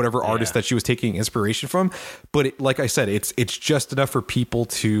whatever artist that she was taking inspiration from. But like I said, it's just enough for people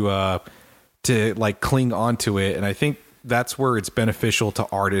to like cling onto it. And I think that's where it's beneficial to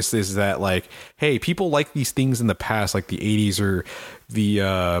artists, is that like, hey, people like these things in the past, like the 80s or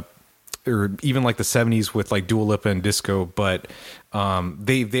the or even like the 70s with like Dua Lipa and disco, but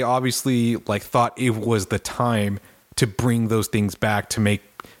they obviously like thought it was the time to bring those things back to make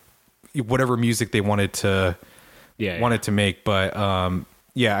whatever music they wanted to make. But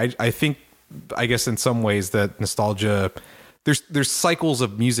I think, I guess in some ways that nostalgia, there's cycles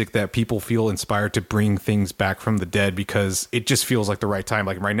of music that people feel inspired to bring things back from the dead because it just feels like the right time.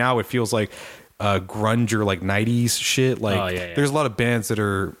 Like right now it feels like grunge or like 90s shit. Like there's a lot of bands that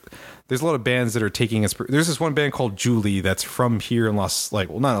are taking there's this one band called Julie that's from here in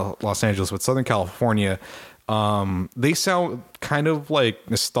not Los Angeles, but Southern California. They sound kind of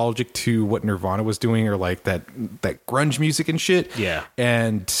like nostalgic to what Nirvana was doing, or like that grunge music and shit. Yeah.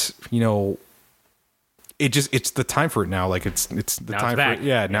 And it's the time for it now. Like it's the time for it.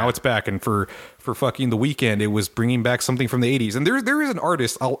 Yeah. Now it's back. And for fucking The Weeknd, it was bringing back something from the 80s. And there is an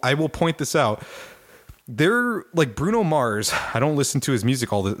artist, I will point this out. They're like Bruno Mars. I don't listen to his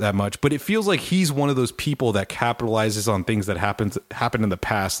music all that much, but it feels like he's one of those people that capitalizes on things that happened in the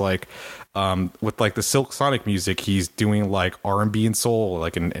past. Like with like the Silk Sonic music, he's doing like R&B and soul,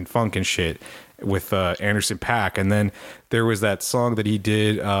 like and funk and shit with Anderson .Paak. And then there was that song that he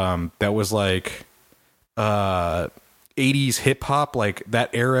did that was like 80s hip hop, like that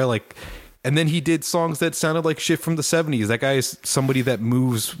era, like. And then he did songs that sounded like shit from the 70s. That guy is somebody that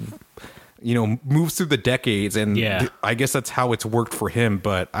moves through the decades, and I guess that's how it's worked for him.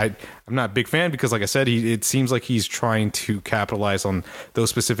 But I'm not a big fan because, like I said, it seems like he's trying to capitalize on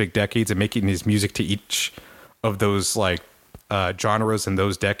those specific decades and making his music to each of those like genres in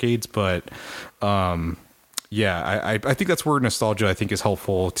those decades. But I think that's where nostalgia, I think, is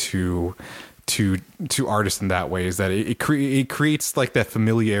helpful to artists in that way, is that it creates like that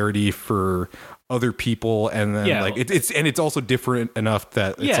familiarity for other people, and then like it's also different enough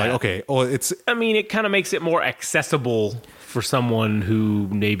that it's like, okay, I mean, it kind of makes it more accessible for someone who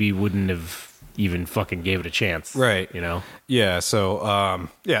maybe wouldn't have even fucking gave it a chance, right? So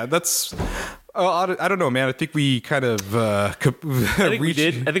that's I don't know, man. I think we kind of I think we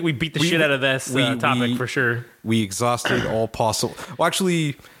did. I think we beat the shit out of this topic for sure. We exhausted all possible. Well,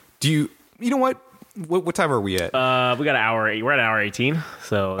 actually, you know what? What time are we at? We got an hour. We're at an hour 18.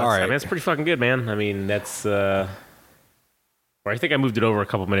 So that's, all right. I mean, that's pretty fucking good, man. I mean, that's Or I think I moved it over a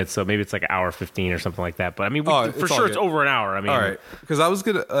couple minutes, so maybe it's like an hour 15 or something like that. But I mean, for sure it's over an hour. I mean, all right, because I was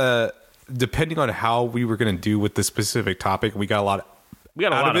gonna, depending on how we were gonna do with this specific topic, we got a lot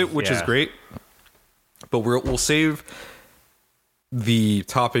out of it, which is great. But we'll save the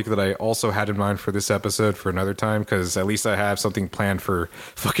topic that I also had in mind for this episode for another time, because at least I have something planned for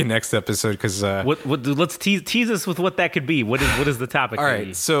fucking next episode. Because let's tease us with what that could be. What is the topic? All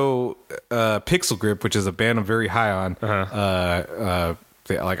right, so Pixel Grip, which is a band I'm very high on.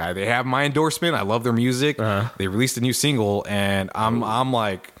 They have my endorsement. I love their music. They released a new single, and I'm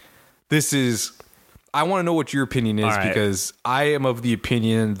like, this is. I want to know what your opinion is, because I am of the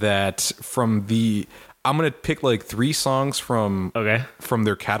opinion that I'm gonna pick like 3 songs from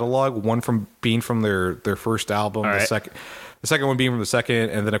their catalog. One from being from their first album. The second one being from the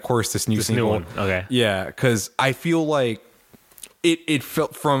second, and then of course this new single. New one. Okay. Yeah, because I feel like it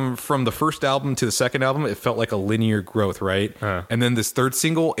felt from the first album to the second album, it felt like a linear growth, right? And then this third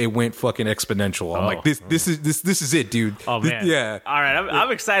single, it went fucking exponential. I'm like, this is it, dude. Oh man. Yeah. All right, I'm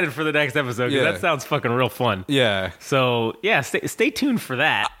excited for the next episode, because that sounds fucking real fun. Yeah. So yeah, stay tuned for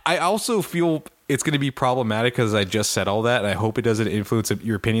that. I also feel it's going to be problematic because I just said all that, and I hope it doesn't influence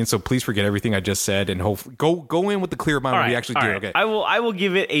your opinion. So please forget everything I just said, and hopefully go in with the clear mind when we actually do. Right. Okay, I will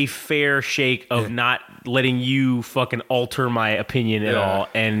give it a fair shake of not letting you fucking alter my opinion at all.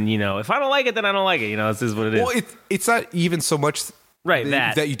 And if I don't like it, then I don't like it. This is what it is. Well, it's not even so much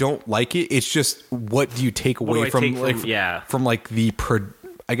that you don't like it. It's just what do you take away from the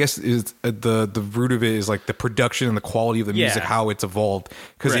I guess is the root of it is like the production and the quality of the music, how it's evolved,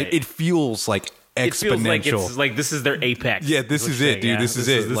 because it feels like exponential. It feels like it's like this is their apex. Yeah, this is it, dude. This is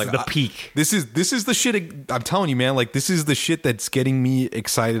it. This like is the peak. This is the shit. I'm telling you, man. Like, this is the shit that's getting me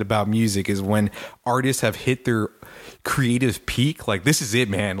excited about music. Is when artists have hit their creative peak. Like, this is it,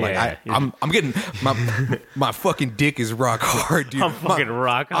 man. Like, I'm getting my fucking dick is rock hard, dude. I'm fucking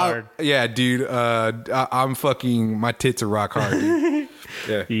rock hard. Yeah, dude. I'm fucking my tits are rock hard, dude.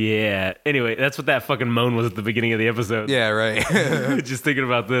 Yeah. Anyway, that's what that fucking moan was at the beginning of the episode. Yeah, right. Just thinking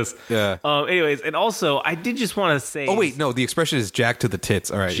about this. Yeah. Anyways, and also, I did just want to say. Oh wait, no. The expression is "jack to the tits."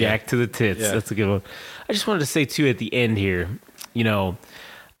 All right. Jack to the tits. Yeah. That's a good one. I just wanted to say too at the end here.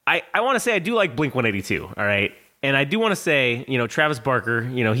 I want to say I do like Blink-182. All right. And I do want to say, Travis Barker,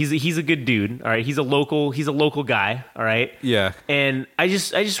 he's a good dude. All right. He's a local guy. All right. Yeah. And I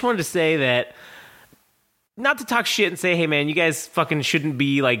just wanted to say that. Not to talk shit and say, hey man, you guys fucking shouldn't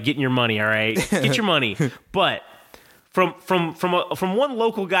be like getting your money, all right? Get your money. But from one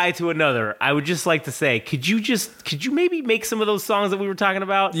local guy to another, I would just like to say, could you maybe make some of those songs that we were talking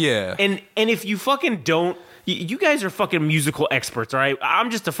about? Yeah. And if you fucking don't, you guys are fucking musical experts, all right?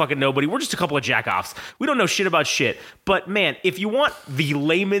 I'm just a fucking nobody. We're just a couple of jackoffs. We don't know shit about shit. But man, if you want the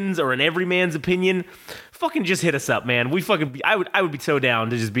layman's or an everyman's opinion, fucking just hit us up, man. I would be so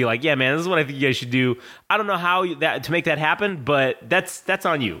down to just be like, yeah, man, this is what I think you guys should do. I don't know how to make that happen, but that's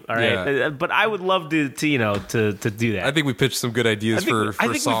on you, all right? Yeah. But I would love to do that. I think we pitched some good ideas for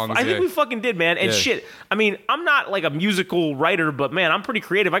songs. I think we fucking did, man. And shit, I mean, I'm not like a musical writer, but man, I'm pretty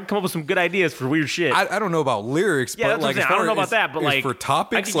creative. I can come up with some good ideas for weird shit. I don't know about lyrics, but like I don't know about that, but like for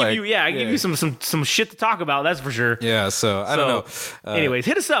topics, I can give you some shit to talk about. That's for sure. Yeah. So I don't know. Anyways,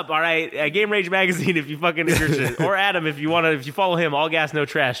 hit us up, all right? Game Rage Magazine if you fucking interested, or Adam if you follow him. All gas, no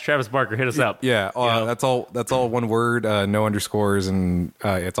trash. Travis Barker, hit us up. Yeah. That's all one word, no underscores, and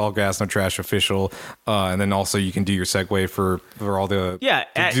it's all gas, no trash official. And then also you can do your segue for all the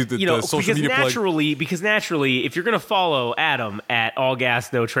the social media because naturally, if you're gonna follow Adam at all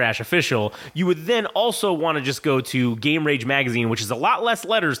gas, no trash official, you would then also want to just go to Game Rage Magazine, which is a lot less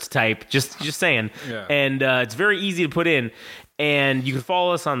letters to type. Just saying, and it's very easy to put in. And you can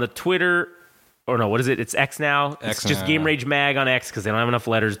follow us on the Twitter. Or no, what is it? It's X now. It's just Game Rage Mag on X because they don't have enough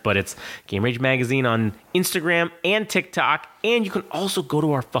letters, but it's Game Rage Magazine on Instagram and TikTok. And you can also go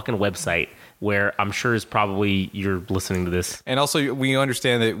to our fucking website, where I'm sure is probably you're listening to this. And also, we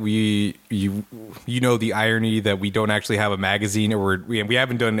understand that you know the irony that we don't actually have a magazine, or we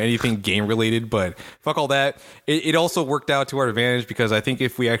haven't done anything game related. But fuck all that. It also worked out to our advantage, because I think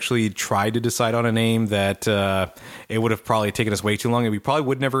if we actually tried to decide on a name, that it would have probably taken us way too long, and we probably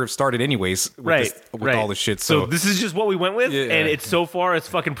would never have started anyways. With all this shit. So this is just what we went with, and it's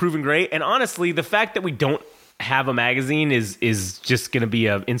fucking proven great. And honestly, the fact that we don't have a magazine is just going to be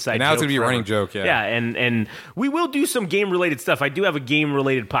an inside joke. Now it's going to be a running joke, yeah, and we will do some game related stuff. I do have a game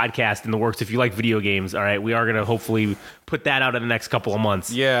related podcast in the works. If you like video games, all right, we are going to hopefully put that out in the next couple of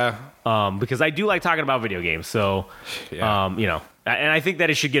months. Yeah, because I do like talking about video games. So, and I think that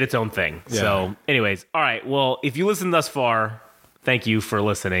it should get its own thing. Yeah. So, anyways, all right. Well, if you listen thus far, thank you for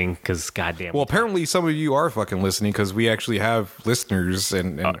listening, because goddamn. Well, apparently some of you are fucking listening because we actually have listeners,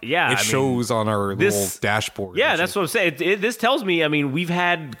 and yeah, it shows on our little dashboard. Yeah, that's what I'm saying. This tells me, I mean, we've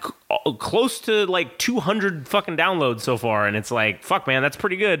had close to like 200 fucking downloads so far, and it's like, fuck, man, that's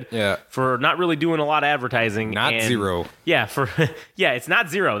pretty good. Yeah. For not really doing a lot of advertising. Not zero. Yeah, yeah, it's not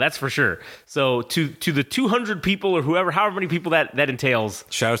zero, that's for sure. So to the 200 people or however many people that entails.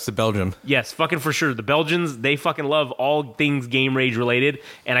 Shouts to Belgium. Yes, fucking for sure. The Belgians, they fucking love all things Game Rage related,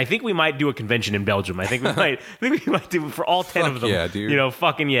 and I think we might do a convention in Belgium. I think we might do it for all 10 of them. Yeah, dude. You know,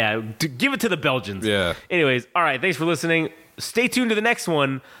 fucking yeah. Give it to the Belgians. Yeah. Anyways, all right, thanks for listening. Stay tuned to the next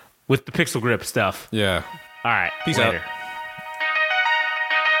one with the Pixel Grip stuff. Yeah. All right. Peace later. out.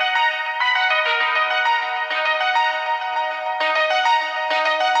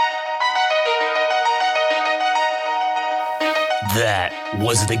 That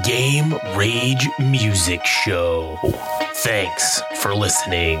was the Game Rage Music Show. Thanks for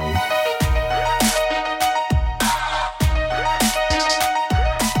listening.